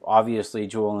of obviously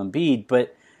Joel Embiid,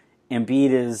 but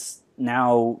Embiid is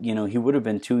now, he would have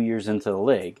been 2 years into the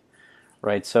league,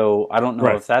 right? So I don't know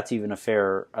if that's even a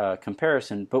fair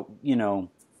comparison, but,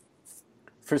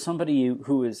 for somebody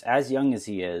who is as young as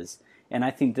he is, and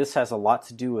I think this has a lot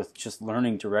to do with just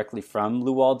learning directly from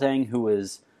Luol Deng, who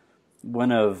is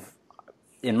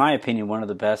in my opinion, one of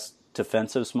the best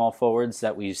defensive small forwards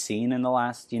that we've seen in the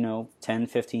last, 10,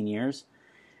 15 years.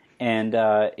 And,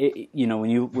 when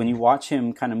you watch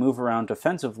him kind of move around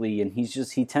defensively, and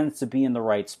he tends to be in the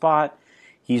right spot.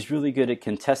 He's really good at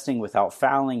contesting without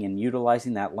fouling and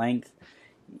utilizing that length.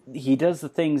 He does the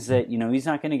things that, he's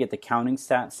not going to get the counting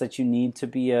stats that you need to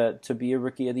be a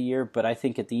rookie of the year. But I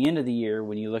think at the end of the year,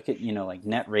 when you look at, like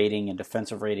net rating and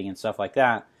defensive rating and stuff like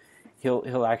that,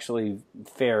 he'll actually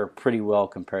fare pretty well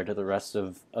compared to the rest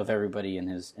of everybody in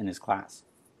his class.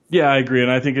 Yeah, I agree,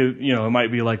 and I think it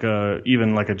might be like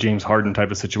even a James Harden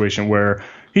type of situation where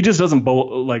he just doesn't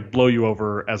blow you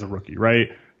over as a rookie, right?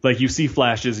 Like you see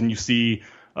flashes and you see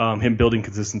him building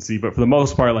consistency, but for the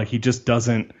most part, like he just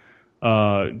doesn't,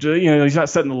 he's not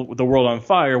setting the world on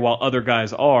fire while other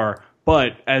guys are.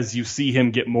 But as you see him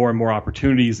get more and more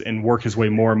opportunities and work his way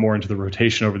more and more into the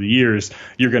rotation over the years,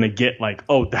 you're going to get like,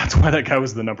 oh, that's why that guy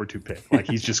was the number 2 pick. Like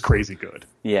he's just crazy good.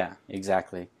 Yeah,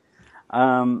 exactly.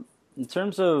 In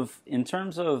terms of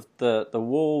the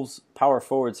Wolves power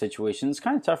forward situation, it's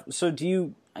kind of tough. So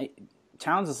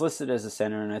Towns is listed as a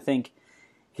center, and I think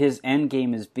his end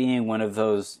game is being one of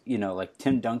those, like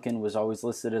Tim Duncan was always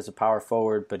listed as a power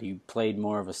forward, but he played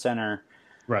more of a center.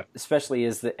 Right. Especially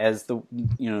as the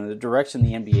the direction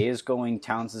the NBA is going,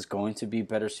 Towns is going to be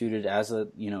better suited as a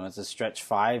stretch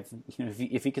 5.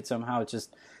 If he could somehow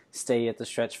just stay at the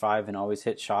stretch 5 and always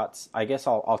hit shots. I guess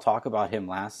I'll talk about him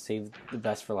last. Save the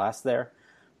best for last there.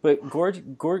 But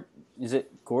is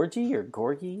it Gorgie or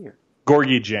Gorgie or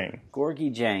Gorgie Dieng?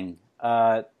 Gorgie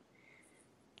Dieng.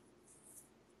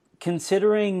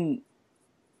 Considering.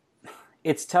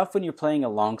 It's tough when you're playing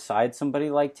alongside somebody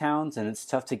like Towns, and it's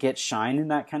tough to get shine in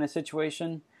that kind of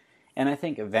situation. And I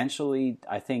think eventually,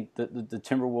 the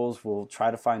Timberwolves will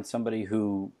try to find somebody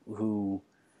who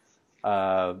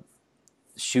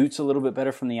shoots a little bit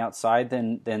better from the outside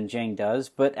than Dieng does.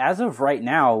 But as of right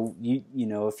now,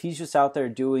 if he's just out there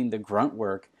doing the grunt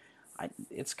work,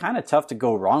 it's kind of tough to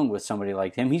go wrong with somebody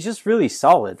like him. He's just really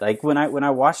solid. Like when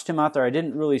I watched him out there, I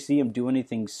didn't really see him do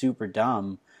anything super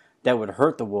dumb that would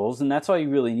hurt the Wolves, and that's all you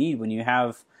really need when you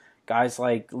have guys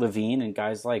like Levine and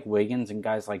guys like Wiggins and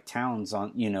guys like Towns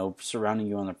on, surrounding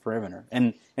you on the perimeter,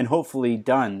 and hopefully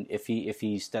Dunn if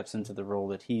he steps into the role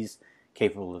that he's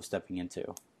capable of stepping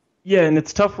into. Yeah, and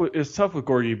it's tough with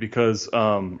Gorgie because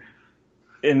and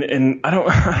I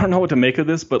don't know what to make of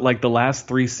this, but like the last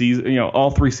 3 seasons,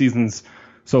 all 3 seasons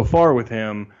so far with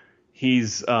him,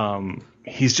 he's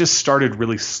just started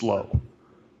really slow.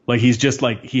 Like he's just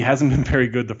like he hasn't been very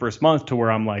good the first month to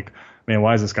where I'm like, man,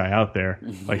 why is this guy out there?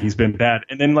 Like he's been bad.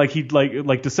 And then like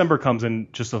like December comes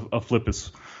and just a flip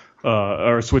is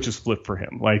or a switch is flipped for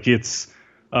him. Like it's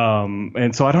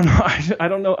and so I don't know I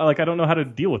don't know how to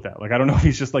deal with that. Like I don't know if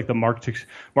he's just like the Mark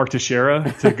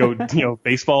Teixeira to go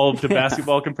baseball to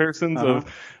basketball comparisons of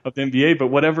the NBA, but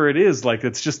whatever it is, like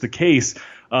it's just the case.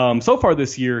 So far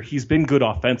this year he's been good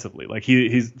offensively. Like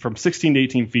he's from 16 to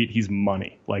 18 feet, he's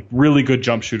money. Like really good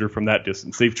jump shooter from that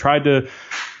distance. They've tried to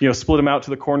split him out to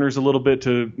the corners a little bit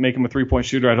to make him a 3-point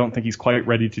shooter. I don't think he's quite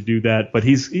ready to do that, but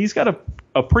he's got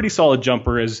a pretty solid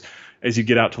jumper as you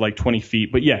get out to like 20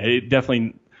 feet. But yeah, it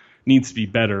definitely needs to be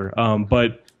better.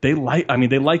 But they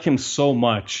like him so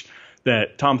much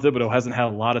that Tom Thibodeau hasn't had a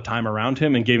lot of time around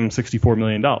him and gave him $64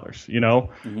 million,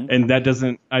 And that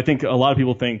doesn't, I think a lot of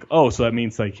people think, oh, so that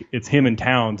means like it's him and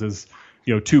Towns as,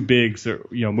 2 bigs,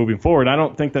 moving forward. I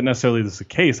don't think that necessarily is the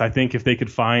case. I think if they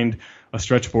could find a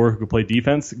stretch 4 who could play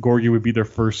defense, Gorgie would be their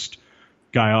first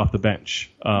guy off the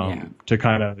bench to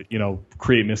kind of,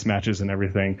 create mismatches and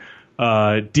everything.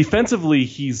 Defensively,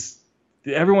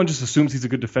 everyone just assumes he's a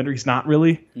good defender. He's not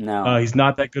really. No. He's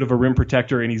not that good of a rim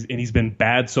protector, and he's been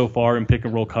bad so far in pick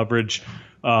and roll coverage,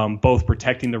 both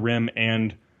protecting the rim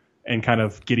and kind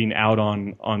of getting out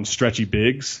on stretchy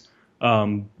bigs.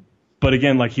 But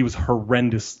again, like he was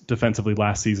horrendous defensively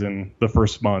last season, the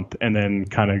first month, and then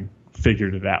kind of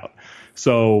figured it out.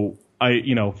 So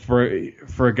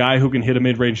for a guy who can hit a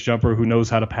mid-range jumper, who knows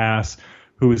how to pass,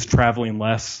 who is traveling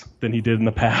less than he did in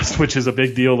the past, which is a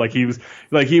big deal. Like he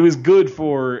was good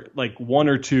for like 1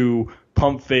 or 2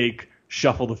 pump fake,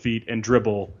 shuffle the feet, and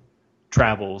dribble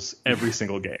travels every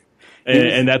single game.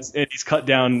 And he's cut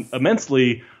down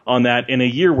immensely on that in a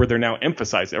year where they're now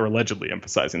allegedly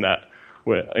emphasizing that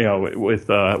with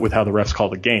how the refs call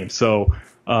the game. So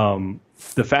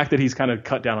the fact that he's kind of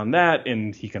cut down on that,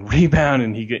 and he can rebound,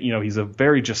 and he's a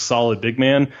very just solid big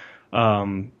man.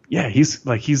 He's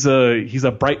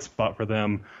a bright spot for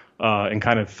them, and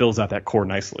kind of fills out that core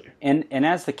nicely. And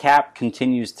as the cap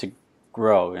continues to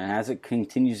grow and as it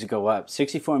continues to go up,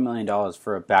 $64 million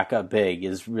for a backup big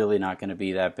is really not going to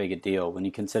be that big a deal when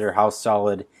you consider how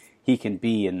solid he can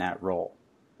be in that role.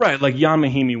 Right, like Jan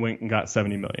Mahimi went and got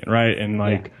 $70 million, right? And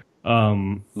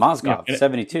Mozgov,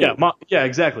 72. Yeah,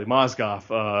 exactly,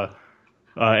 Mozgov.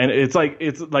 And it's like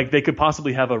they could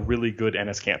possibly have a really good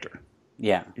Enes Kanter.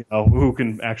 Yeah, who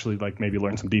can actually maybe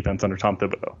learn some defense under Tom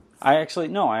Thibodeau. I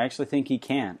actually think he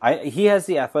can. He has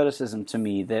the athleticism to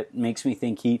me that makes me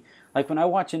think he, like when I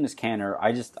watch Enes Kanter,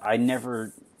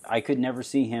 I could never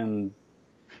see him,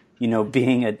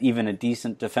 being even a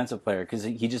decent defensive player because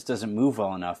he just doesn't move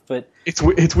well enough. But it's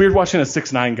weird watching a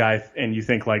 6'9" guy and you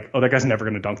think that guy's never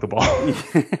going to dunk the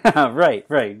ball. Right.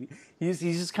 He's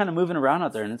just kind of moving around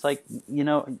out there, and it's like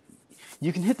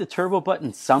you can hit the turbo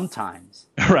button sometimes.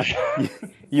 Right.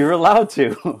 You're allowed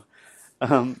to.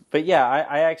 But yeah,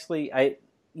 I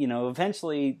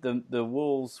eventually the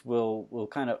Wolves will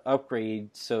kind of upgrade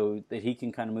so that he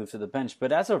can kind of move to the bench.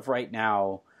 But as of right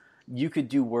now, you could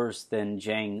do worse than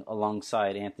Jang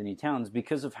alongside Anthony Towns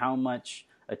because of how much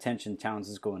attention Towns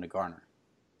is going to garner.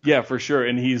 Yeah, for sure,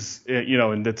 and he's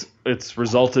and it's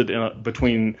resulted in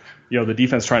between the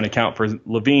defense trying to account for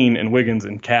Levine and Wiggins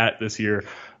and Cat this year.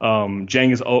 Jang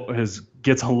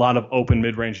gets a lot of open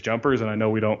mid-range jumpers, and I know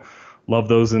we don't love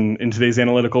those in today's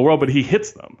analytical world, but he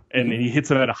hits them, and he hits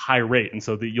them at a high rate, and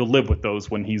so you'll live with those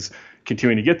when he's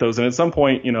continuing to get those. And at some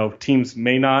point, teams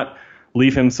may not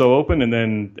leave him so open, and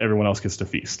then everyone else gets to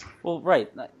feast. Well,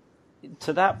 right.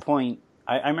 To that point,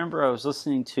 I remember I was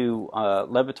listening to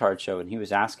Le Batard show, and he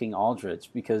was asking Aldridge,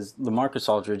 because LaMarcus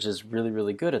Aldridge is really,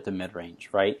 really good at the mid-range,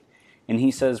 right? And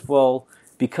he says, well,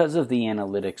 because of the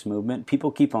analytics movement,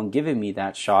 people keep on giving me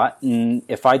that shot, and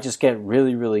if I just get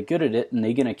really, really good at it, and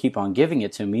they're going to keep on giving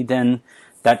it to me, then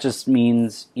that just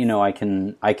means, I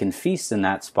can feast in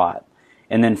that spot,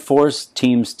 and then force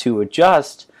teams to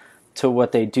adjust to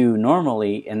what they do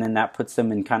normally, and then that puts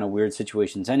them in kind of weird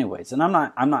situations anyways. And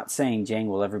I'm not saying Jang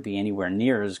will ever be anywhere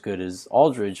near as good as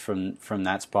Aldridge from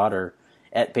that spot or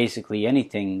at basically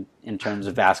anything in terms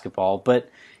of basketball, but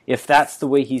if that's the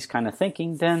way he's kind of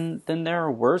thinking, then there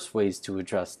are worse ways to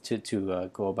adjust to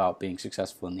go about being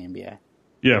successful in the NBA.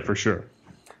 Yeah, for sure.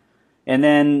 And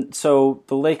then so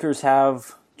the Lakers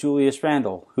have Julius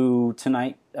Randle, who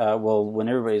tonight, when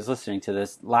everybody's listening to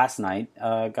this, last night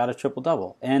got a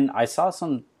triple-double. And I saw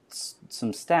some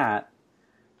stat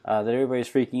that everybody's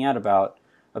freaking out about.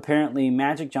 Apparently,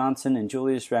 Magic Johnson and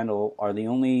Julius Randle are the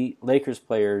only Lakers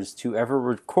players to ever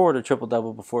record a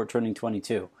triple-double before turning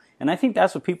 22. And I think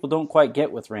that's what people don't quite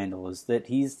get with Randle, is that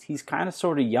he's kind of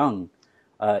sort of young,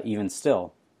 even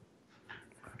still.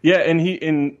 Yeah,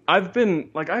 and I've been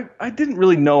I didn't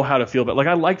really know how to feel about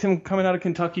I liked him coming out of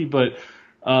Kentucky, but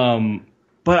I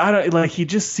don't he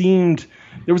just seemed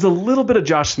there was a little bit of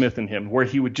Josh Smith in him where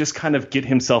he would just kind of get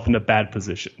himself into bad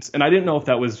positions, and I didn't know if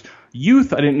that was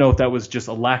youth, I didn't know if that was just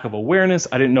a lack of awareness,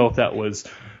 I didn't know if that was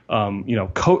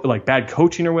bad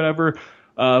coaching or whatever,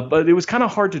 but it was kind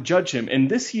of hard to judge him.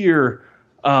 And this year,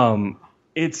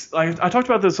 it's I talked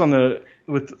about this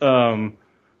with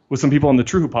some people on the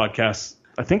True Who podcast,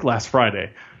 I think last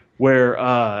Friday,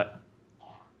 where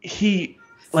he's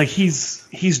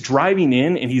driving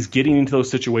in and he's getting into those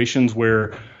situations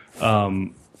where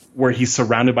he's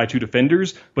surrounded by two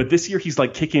defenders, but this year he's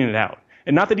kicking it out.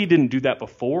 And not that he didn't do that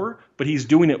before, but he's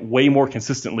doing it way more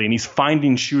consistently, and he's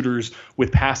finding shooters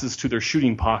with passes to their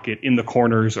shooting pocket in the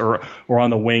corners or on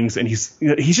the wings, and he's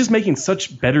just making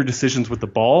such better decisions with the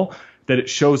ball that it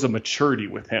shows a maturity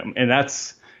with him. And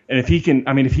if he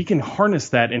can harness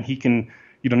that, and he can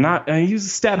he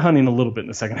was stat hunting a little bit in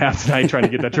the second half tonight, trying to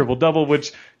get that triple double,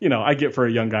 which I get for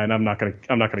a young guy, and I'm not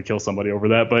gonna kill somebody over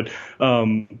that. But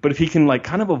if he can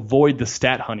kind of avoid the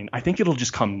stat hunting, I think it'll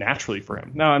just come naturally for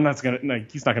him. Now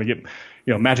he's not gonna get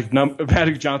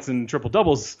Magic Johnson triple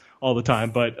doubles all the time,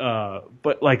 but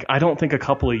I don't think a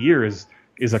couple of years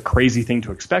is a crazy thing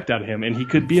to expect out of him, and he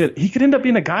could end up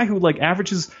being a guy who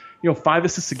averages 5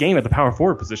 assists a game at the power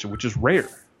forward position, which is rare.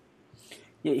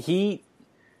 Yeah,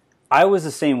 I was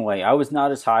the same way. I was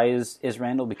not as high as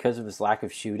Randle because of his lack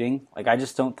of shooting. I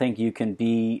just don't think you can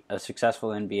be a successful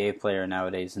NBA player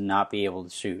nowadays and not be able to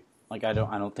shoot. I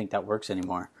don't think that works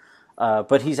anymore.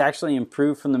 But he's actually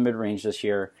improved from the mid-range this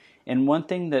year. And one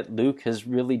thing that Luke has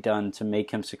really done to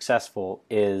make him successful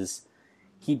is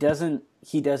he doesn't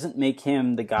make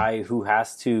him the guy who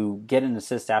has to get an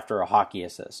assist after a hockey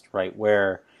assist, right?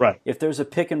 Where if there's a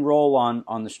pick and roll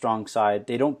on the strong side,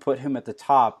 they don't put him at the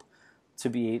top to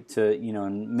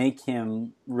make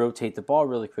him rotate the ball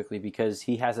really quickly, because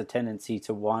he has a tendency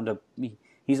to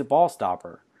he's a ball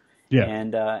stopper.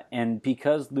 Yeah. And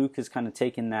because Luke has kind of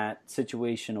taken that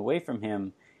situation away from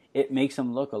him, it makes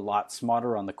him look a lot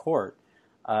smarter on the court.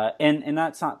 And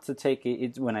that's not to take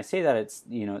it. When I say that, it's,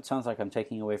 it sounds like I'm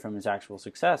taking away from his actual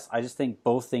success. I just think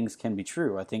both things can be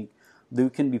true. I think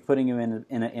Luke can be putting him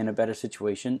in a better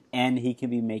situation, and he can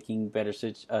be making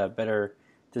better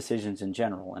decisions in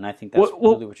general. And I think that's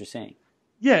really what you're saying.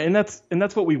 Yeah, and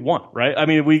that's what we want, right? I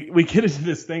mean, we get into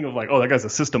this thing of like, oh, that guy's a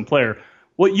system player.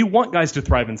 Well, you want guys to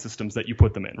thrive in systems that you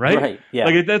put them in, right? Right. Yeah.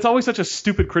 Like that's always such a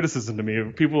stupid criticism to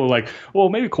me. People are like, "Well,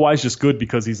 maybe Kawhi's just good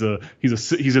because he's in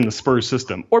the Spurs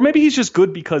system, or maybe he's just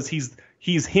good because he's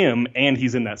him and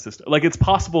he's in that system." Like it's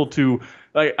possible to.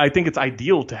 I think it's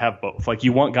ideal to have both. Like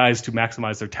you want guys to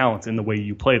maximize their talents in the way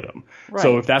you play them. Right.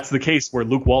 So if that's the case where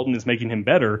Luke Walton is making him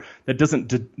better, that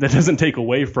doesn't take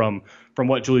away from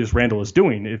what Julius Randle is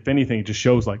doing. If anything, it just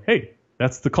shows like, hey,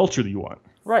 that's the culture that you want.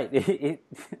 Right. I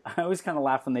always kind of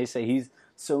laugh when they say he's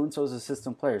so-and-so's a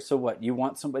system player. So what? You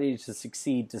want somebody to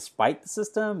succeed despite the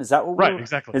system? Is that what we're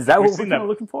exactly. Is that what we're kind of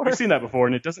looking for? We've seen that before,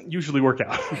 and it doesn't usually work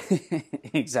out.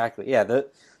 Exactly. Yeah.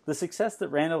 The success that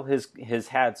Randle has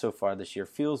had so far this year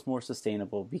feels more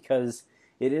sustainable because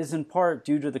it is in part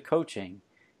due to the coaching.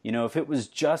 If it was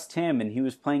just him and he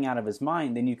was playing out of his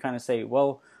mind, then you kind of say,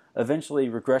 well, eventually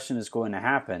regression is going to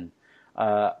happen.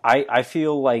 I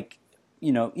feel like,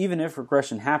 even if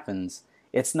regression happens,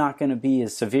 it's not going to be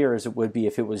as severe as it would be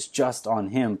if it was just on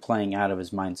him playing out of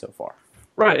his mind so far.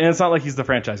 Right, and it's not like he's the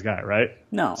franchise guy, right?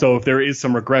 No. So if there is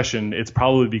some regression, it's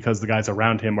probably because the guys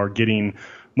around him are getting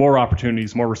more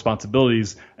opportunities, more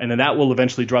responsibilities, and then that will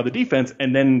eventually draw the defense,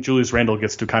 and then Julius Randle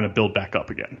gets to kind of build back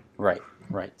up again. Right.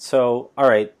 So, all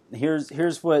right,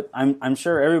 here's what I'm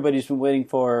sure everybody's been waiting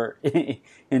for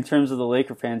in terms of the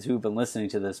Laker fans who've been listening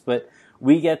to this, but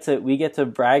we get to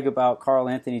brag about Karl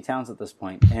Anthony Towns at this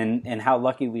point, and how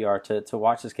lucky we are to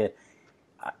watch this kid.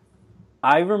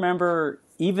 I remember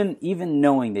even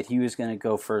knowing that he was going to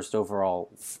go first overall,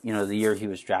 the year he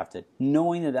was drafted,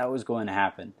 knowing that was going to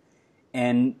happen,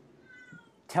 and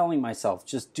telling myself,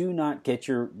 just do not get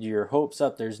your hopes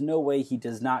up. There's no way he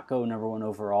does not go number 1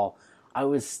 overall. I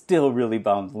was still really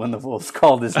bummed when the Wolves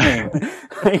called his name,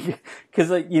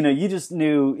 because you just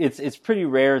knew it's pretty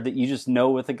rare that you just know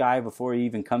with a guy before he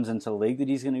even comes into the league that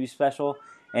he's going to be special,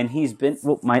 and he's been.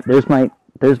 Well,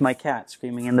 there's my cat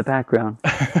screaming in the background.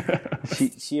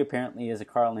 She apparently is a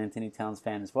Karl Anthony Towns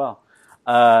fan as well.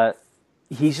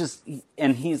 He's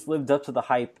lived up to the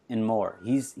hype and more.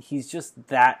 He's just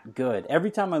that good. Every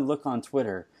time I look on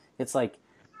Twitter, it's like,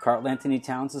 Karl Anthony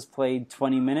Towns has played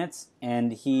 20 minutes,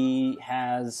 and he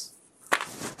has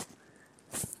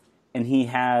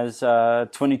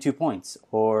 22 points.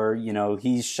 Or,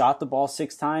 he's shot the ball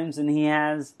 6 times, and he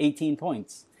has 18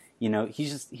 points.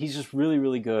 He's just really,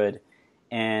 really good.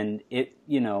 And it,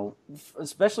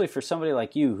 especially for somebody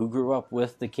like you who grew up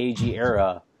with the KG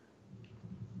era,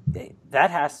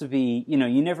 that has to be,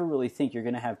 you never really think you're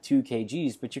going to have 2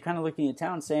 KGs, but you're kind of looking at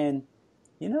Towns saying,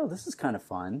 this is kind of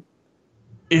fun.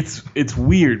 It's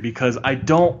weird because I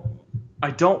don't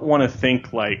want to think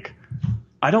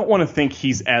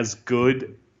he's as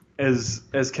good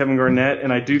as Kevin Garnett,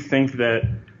 and I do think that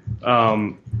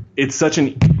it's such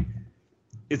an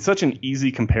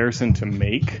easy comparison to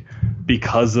make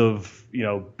because of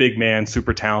big man,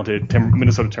 super talented,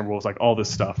 Minnesota Timberwolves, like all this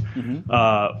stuff. Mm-hmm.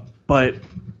 But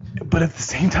at the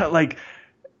same time, like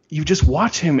you just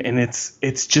watch him and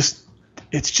it's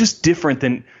just different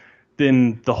than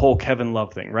the whole Kevin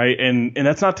Love thing, right? And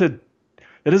that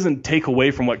doesn't take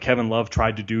away from what Kevin Love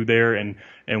tried to do there, and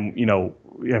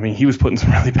he was put in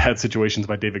some really bad situations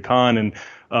by David Kahn, and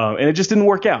it just didn't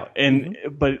work out. And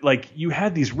but like you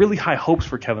had these really high hopes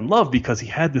for Kevin Love because he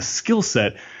had this skill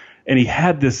set, and he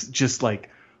had this just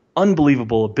like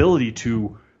unbelievable ability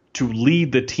to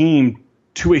lead the team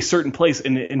to a certain place,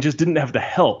 and just didn't have the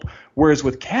help. Whereas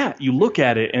with Cat, you look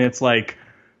at it and it's like,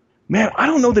 man, I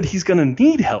don't know that he's going to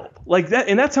need help like that.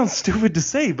 And that sounds stupid to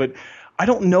say, but I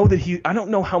don't know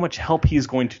how much help he is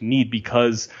going to need,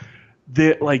 because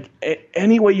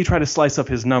any way you try to slice up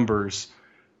his numbers,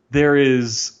 there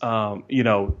is, he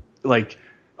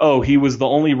was the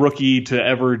only rookie to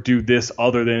ever do this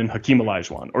other than Hakeem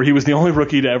Olajuwon, or he was the only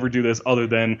rookie to ever do this other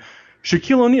than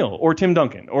Shaquille O'Neal or Tim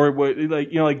Duncan, or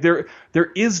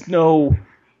there is no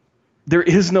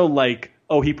like,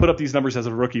 oh, he put up these numbers as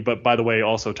a rookie, but by the way,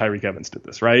 also Tyreek Evans did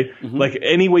this, right? Mm-hmm. Like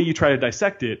any way you try to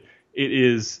dissect it, it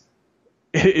is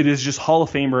just Hall of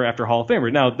Famer after Hall of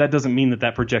Famer. Now, that doesn't mean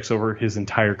that projects over his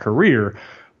entire career,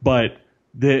 but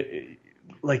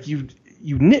you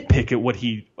nitpick at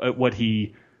what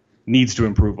he needs to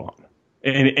improve on,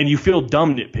 and you feel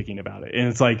dumb nitpicking about it. And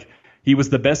it's like, he was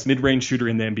the best mid-range shooter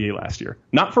in the NBA last year,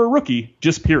 not for a rookie,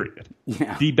 just period.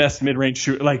 Yeah. The best mid-range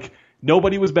shooter, like.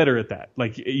 Nobody was better at that.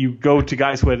 Like, you go to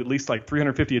guys who had at least like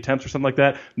 350 attempts or something like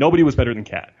that. Nobody was better than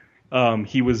Cat.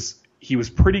 He was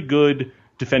pretty good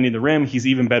defending the rim. He's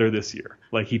even better this year.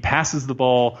 Like, he passes the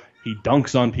ball, he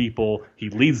dunks on people, he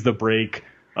leads the break.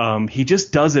 He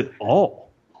just does it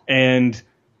all. And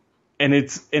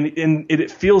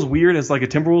it feels weird as like a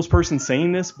Timberwolves person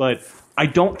saying this, but I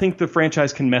don't think the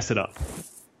franchise can mess it up.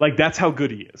 Like, that's how good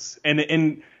he is.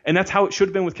 And that's how it should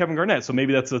have been with Kevin Garnett. So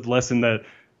maybe that's a lesson that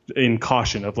in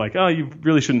caution of like, oh, you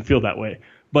really shouldn't feel that way.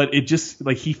 But it just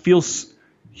like he feels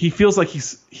like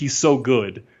he's so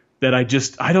good that I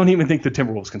don't even think the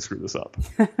Timberwolves can screw this up.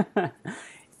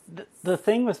 The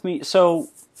thing with me, so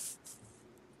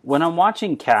when I'm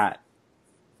watching Cat,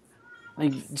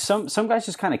 like some guys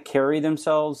just kind of carry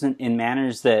themselves in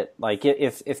manners that, like,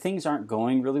 if things aren't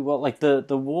going really well, like the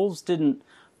Wolves didn't,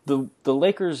 the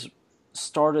Lakers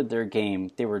started their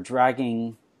game, they were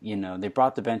dragging. They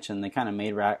brought the bench and they kind of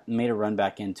made a run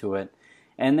back into it.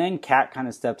 And then Cat kind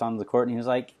of stepped onto the court and he was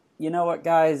like, you know what,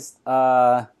 guys?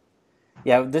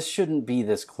 This shouldn't be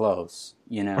this close,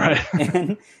 Right.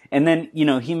 and then,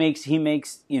 he makes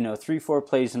 3-4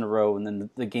 plays in a row, and then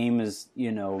the game is,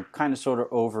 kind of sort of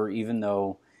over, even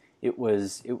though it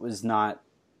was not,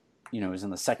 it was in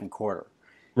the second quarter.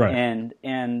 Right.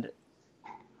 And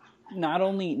not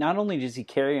only does he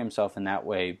carry himself in that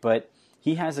way, but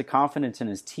he has the confidence in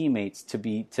his teammates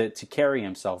to carry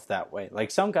himself that way. Like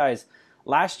some guys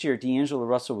last year, D'Angelo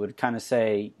Russell would kind of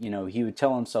say, he would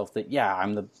tell himself that, yeah,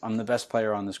 I'm the best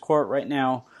player on this court right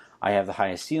now. I have the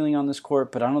highest ceiling on this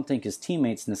court, but I don't think his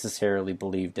teammates necessarily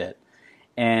believed it.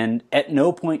 And at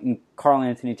no point in Karl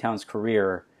Anthony Towns'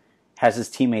 career has his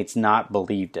teammates not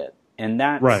believed it. And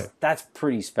that's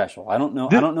pretty special. I don't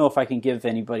know if I can give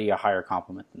anybody a higher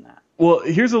compliment than that. Well,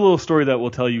 here's a little story that will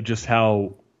tell you just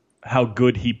how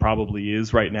good he probably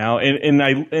is right now. And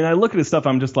I look at his stuff,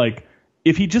 I'm just like,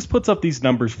 if he just puts up these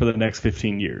numbers for the next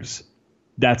 15 years,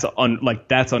 that's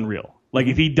unreal. Like,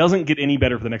 if he doesn't get any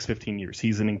better for the next 15 years,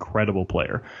 he's an incredible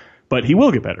player. But he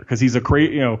will get better because he's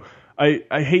I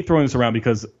hate throwing this around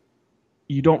because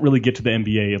you don't really get to the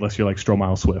NBA unless you're like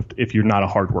Stromile Swift if you're not a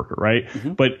hard worker, right?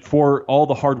 Mm-hmm. But for all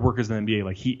the hard workers in the NBA,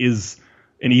 like, he is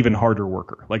an even harder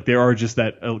worker. Like, there are just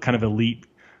that kind of elite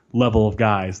level of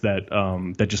guys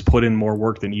that just put in more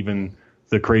work than even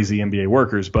the crazy NBA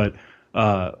workers. But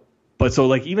so,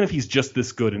 like, even if he's just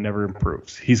this good and never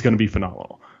improves, he's going to be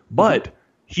phenomenal. But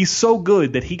he's so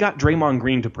good that he got Draymond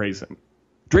Green to praise him.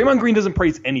 Draymond Green doesn't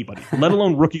praise anybody, let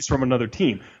alone rookies from another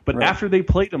team. But after they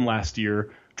played him last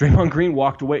year, Draymond Green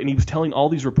walked away and he was telling all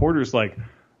these reporters, like,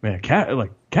 man,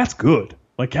 Cat's good.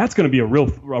 Like, Cat's going to be a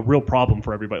real problem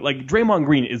for everybody. Like, Draymond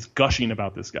Green is gushing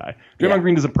about this guy. Draymond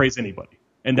Green doesn't praise anybody.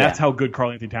 And that's how good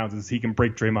Karl Anthony Towns is. He can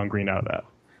break Draymond Green out of that.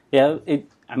 Yeah,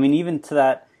 even to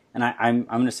that, and I'm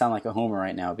going to sound like a homer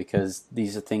right now because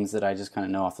these are things that I just kind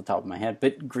of know off the top of my head.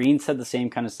 But Green said the same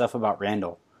kind of stuff about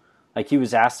Randall. Like, he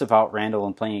was asked about Randall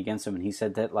and playing against him, and he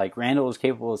said that, like, Randall is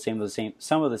capable of some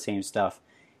of the same stuff,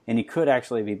 and he could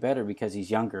actually be better because he's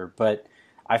younger. But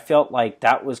I felt like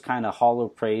that was kind of hollow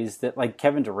praise. That, like,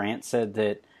 Kevin Durant said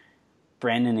that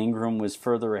Brandon Ingram was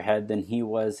further ahead than he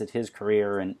was at his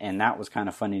career, and that was kind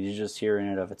of funny to just hear in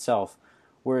and of itself.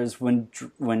 Whereas when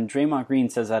Draymond Green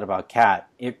says that about Cat,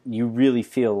 you really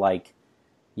feel like,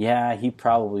 yeah, he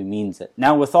probably means it.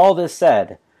 Now, with all this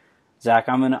said, Zach,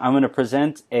 I'm gonna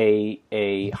present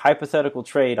a hypothetical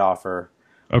trade offer.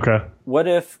 Okay. What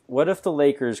if the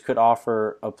Lakers could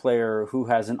offer a player who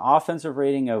has an offensive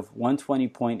rating of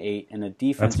 120.8 and a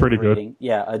defensive rating? Good.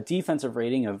 Yeah, a defensive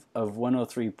rating of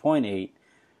 103.8,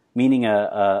 meaning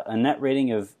a net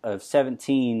rating of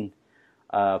 17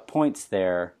 points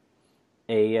there.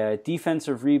 A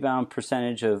defensive rebound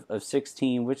percentage of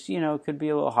 16, which, could be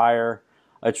a little higher.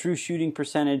 A true shooting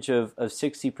percentage of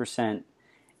 60%,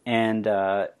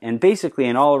 and basically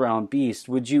an all-around beast.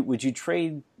 Would you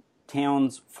trade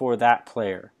Towns for that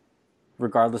player,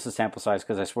 regardless of sample size?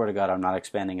 Because I swear to God, I'm not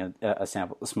expanding a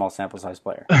small sample size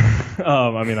player.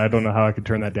 I don't know how I could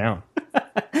turn that down.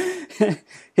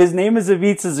 His name is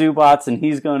Ivica Zubac, and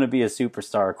he's going to be a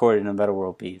superstar according to Meta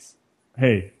World Peace.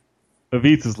 Hey,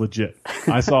 Ivica is legit.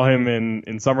 I saw him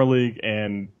in Summer League,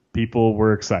 and people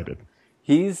were excited.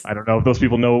 I don't know if those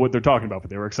people know what they're talking about, but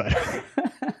they were excited.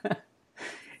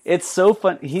 It's so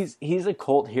fun. He's a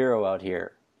cult hero out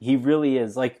here. He really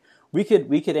is. Like, We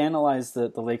could analyze the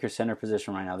Lakers center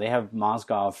position right now. They have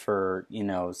Mozgov for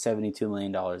 $72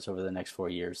 million over the next 4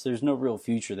 years. There's no real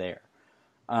future there.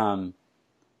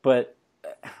 But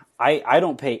I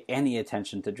don't pay any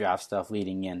attention to draft stuff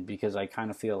leading in because I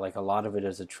kind of feel like a lot of it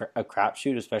is a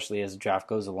crapshoot, especially as the draft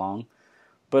goes along.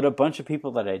 But a bunch of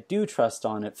people that I do trust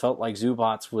on it felt like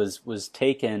Zubac was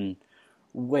taken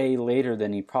way later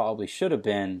than he probably should have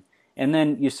been. And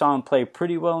then you saw him play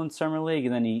pretty well in Summer League,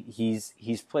 and then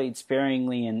he's played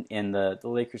sparingly in the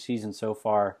Lakers season so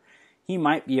far. He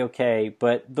might be okay,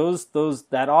 but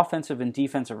that offensive and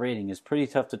defensive rating is pretty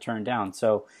tough to turn down.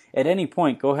 So at any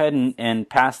point, go ahead and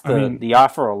pass the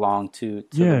offer along to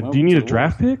yeah. Do you need a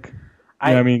draft pick?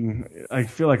 I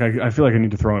feel like I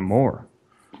need to throw in more.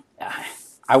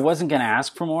 I wasn't going to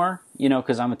ask for more,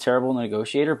 because I'm a terrible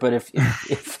negotiator. But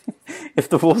if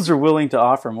the Wolves are willing to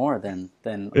offer more, then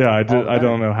yeah, I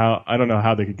don't know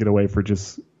how they could get away for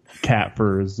just Cat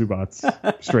for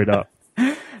Zubac straight up.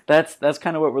 That's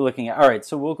kind of what we're looking at. All right,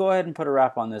 so we'll go ahead and put a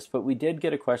wrap on this. But we did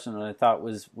get a question that I thought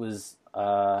was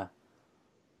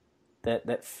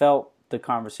that felt the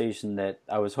conversation that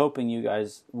I was hoping you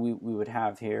guys we would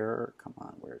have here. Come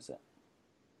on, where is it?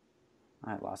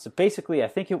 I lost it. Basically, I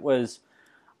think it was.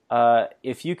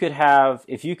 If you could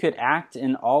act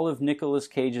in all of Nicolas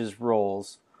Cage's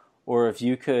roles, or if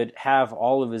you could have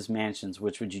all of his mansions,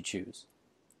 which would you choose?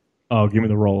 Oh, give me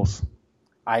the roles.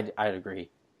 I'd agree.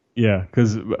 Yeah,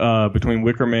 because between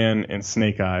Wicker Man and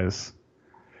Snake Eyes,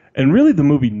 and really the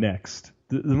movie Next,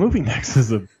 the movie Next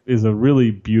is a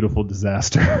really beautiful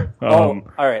disaster. All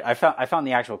right, I found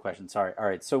the actual question. Sorry. All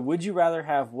right, so would you rather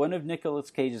have one of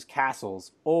Nicolas Cage's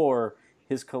castles or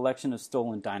his collection of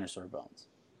stolen dinosaur bones?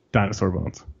 Dinosaur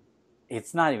bones.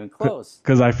 It's not even close.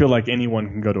 Because I feel like anyone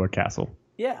can go to a castle.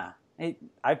 Yeah.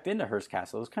 I've been to Hearst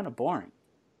Castle. It was kind of boring.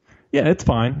 Yeah, it's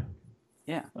fine.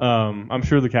 Yeah. I'm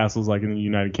sure the castles like in the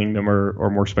United Kingdom are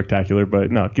more spectacular,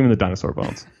 but no, give me the dinosaur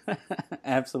bones.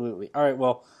 Absolutely. All right,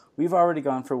 well, we've already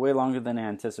gone for way longer than I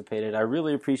anticipated. I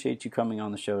really appreciate you coming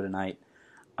on the show tonight.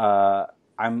 I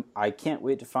can't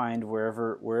wait to find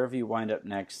wherever you wind up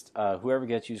next. Whoever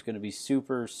gets you is going to be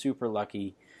super, super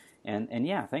lucky. And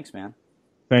yeah, thanks, man.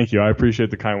 Thank you. I appreciate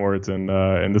the kind words, and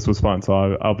this was fun.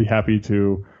 So I'll be happy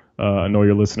to annoy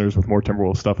your listeners with more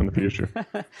Timberwolves stuff in the future.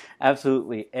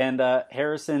 Absolutely. And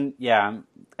Harrison, yeah,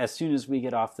 as soon as we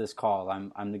get off this call,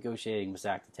 I'm negotiating with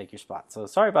Zach to take your spot. So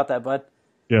sorry about that, bud.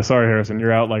 Yeah, sorry, Harrison.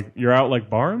 You're out like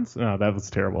Barnes. No, that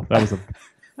was terrible. That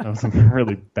was a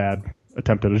really bad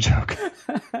attempt at a joke.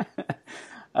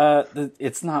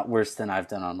 It's not worse than I've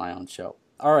done on my own show.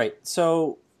 All right,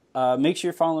 so. Make sure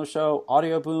you're following the show,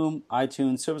 Audio Boom,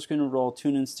 iTunes, Silver Screen and Roll,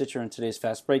 TuneIn, Stitcher, and Today's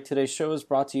Fast Break. Today's show is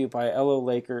brought to you by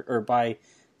by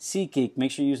SeatGeek.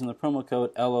 Make sure you're using the promo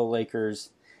code LO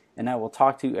Lakers, and I will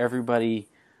talk to everybody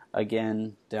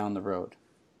again down the road.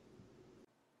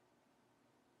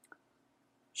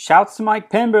 Shouts to Mike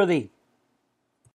Penberthy.